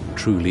Bruce Wayne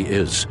truly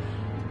is,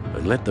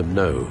 and let them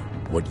know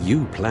what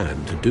you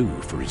plan to do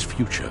for his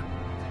future.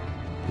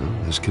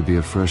 Well, this could be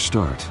a fresh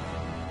start.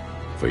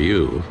 For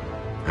you,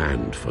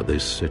 and for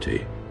this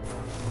city.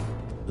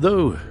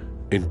 Though,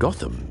 in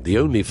Gotham, the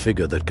only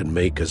figure that can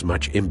make as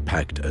much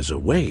impact as a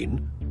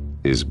Wayne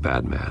is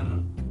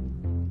Batman.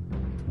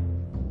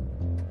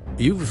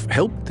 You've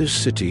helped this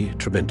city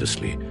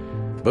tremendously,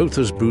 both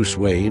as Bruce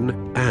Wayne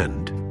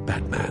and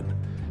Batman.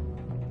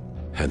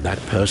 And that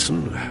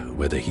person,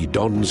 whether he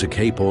dons a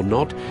cape or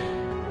not,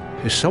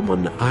 is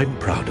someone I'm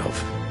proud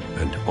of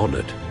and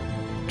honored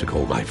to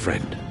call my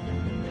friend.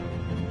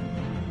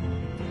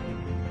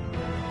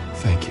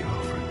 Thank you,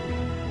 Alfred.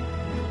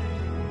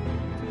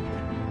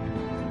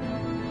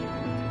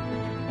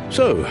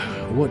 So,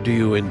 what do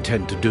you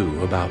intend to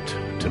do about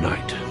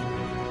tonight?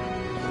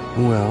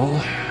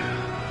 Well,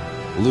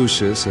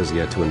 Lucius has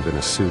yet to invent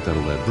a suit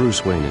that'll let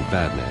Bruce Wayne and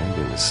Batman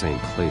be in the same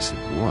place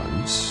at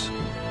once.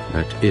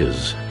 That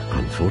is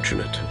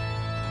unfortunate.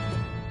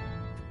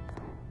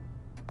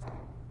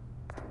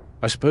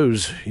 I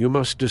suppose you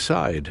must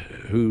decide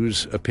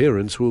whose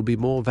appearance will be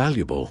more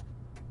valuable.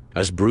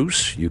 As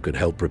Bruce, you can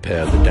help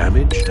repair the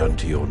damage done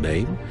to your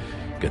name,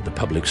 get the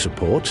public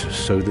support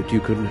so that you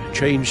can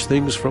change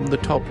things from the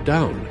top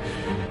down.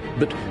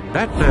 But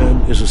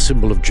Batman is a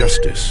symbol of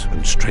justice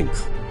and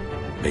strength.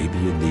 Maybe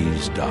in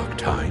these dark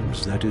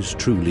times, that is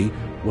truly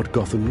what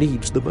Gotham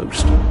needs the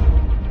most.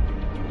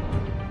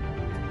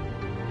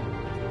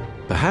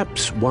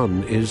 Perhaps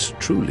one is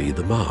truly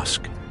the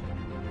mask,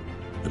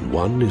 and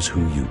one is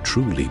who you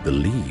truly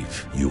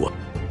believe you are.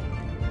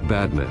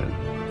 Batman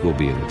will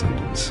be in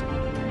attendance.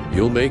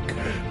 You'll make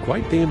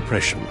quite the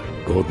impression.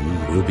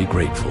 Gordon will be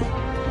grateful.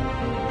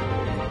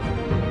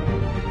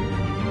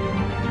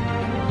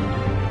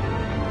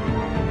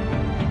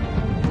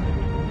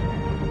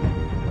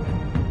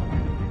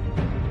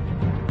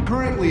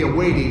 Currently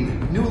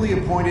awaiting newly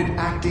appointed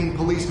Acting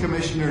Police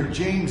Commissioner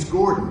James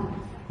Gordon,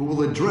 who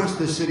will address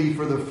the city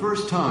for the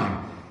first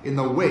time in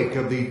the wake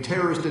of the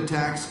terrorist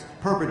attacks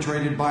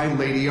perpetrated by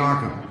Lady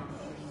Arkham.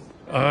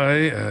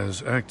 I,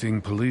 as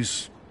Acting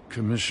Police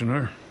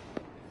Commissioner...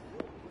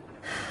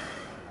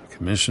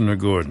 Commissioner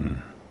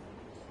Gordon.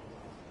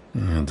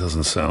 It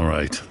doesn't sound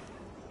right.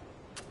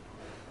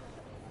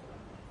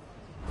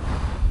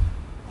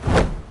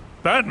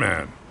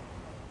 Batman!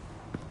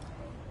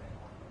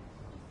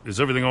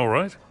 Is everything all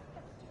right?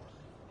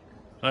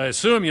 I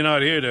assume you're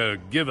not here to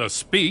give a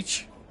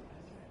speech.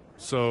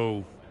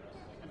 So,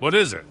 what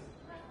is it?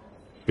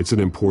 It's an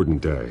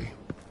important day.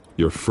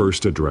 Your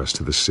first address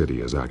to the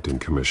city as acting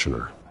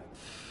commissioner.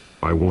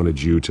 I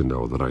wanted you to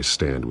know that I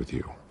stand with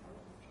you.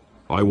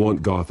 I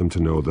want Gotham to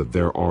know that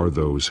there are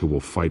those who will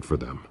fight for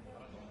them.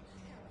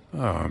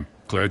 Oh, I'm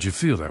glad you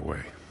feel that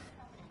way.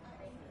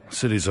 The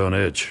city's on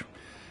edge.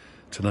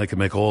 Tonight can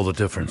make all the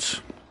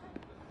difference.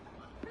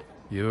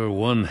 You're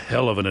one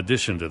hell of an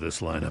addition to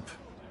this lineup.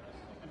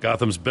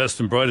 Gotham's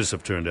best and brightest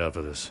have turned out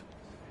for this.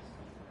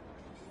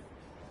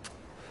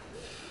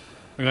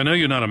 I know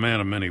you're not a man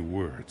of many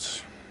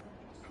words,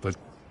 but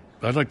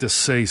I'd like to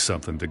say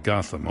something to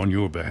Gotham on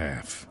your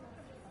behalf.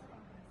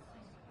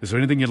 Is there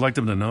anything you'd like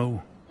them to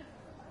know?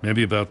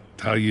 Maybe about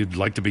how you'd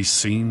like to be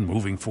seen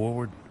moving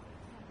forward?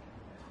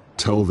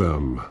 Tell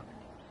them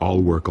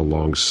I'll work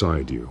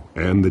alongside you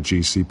and the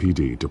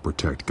GCPD to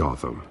protect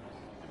Gotham.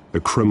 The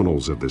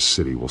criminals of this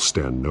city will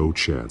stand no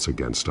chance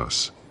against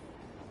us.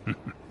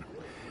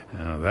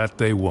 Now, that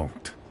they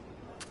won't.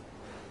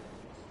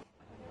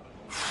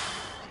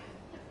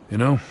 You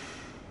know,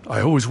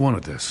 I always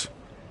wanted this.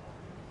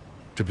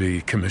 To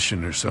be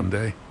commissioner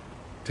someday.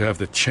 To have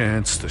the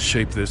chance to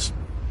shape this.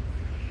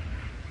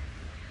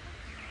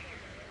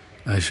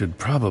 I should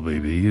probably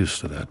be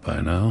used to that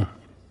by now.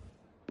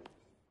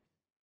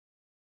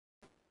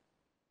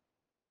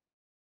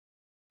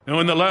 Now,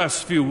 in the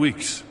last few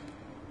weeks,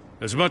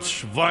 as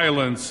much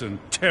violence and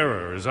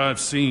terror as I've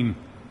seen,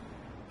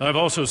 I've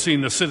also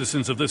seen the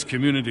citizens of this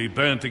community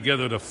band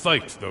together to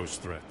fight those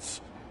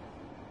threats.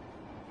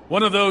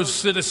 One of those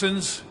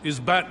citizens is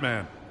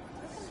Batman.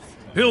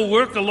 He'll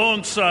work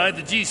alongside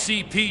the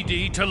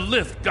GCPD to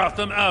lift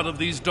Gotham out of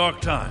these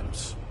dark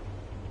times.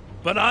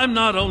 But I'm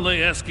not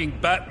only asking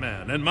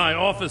Batman and my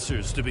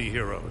officers to be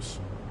heroes.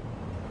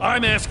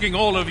 I'm asking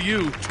all of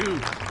you, too.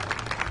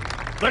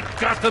 Let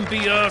Gotham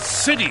be a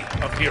city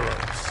of heroes.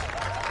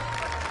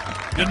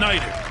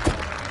 United,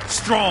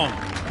 strong,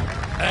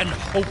 and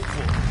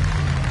hopeful.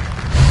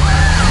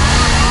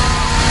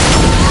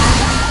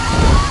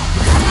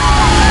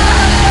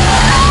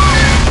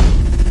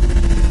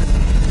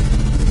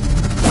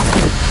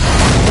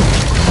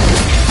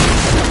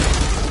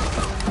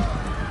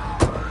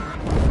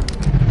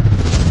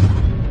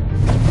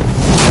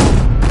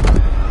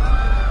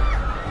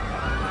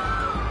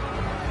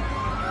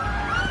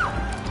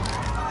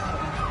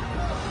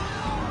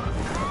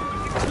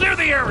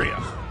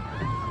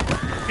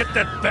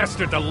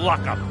 bastard to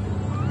lock up.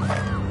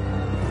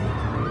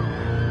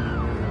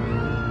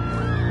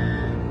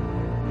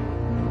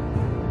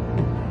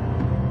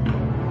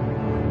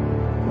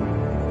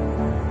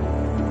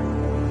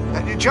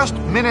 Just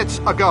minutes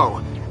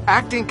ago,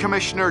 Acting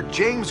Commissioner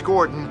James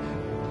Gordon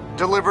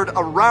delivered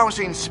a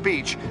rousing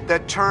speech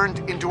that turned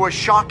into a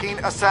shocking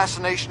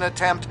assassination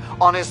attempt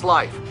on his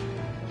life.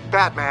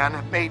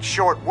 Batman made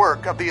short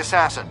work of the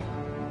assassin.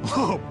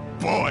 Oh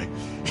boy,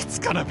 it's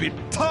gonna be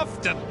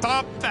tough to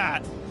top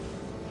that.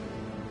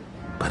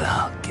 But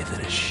I'll give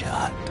it a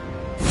shot.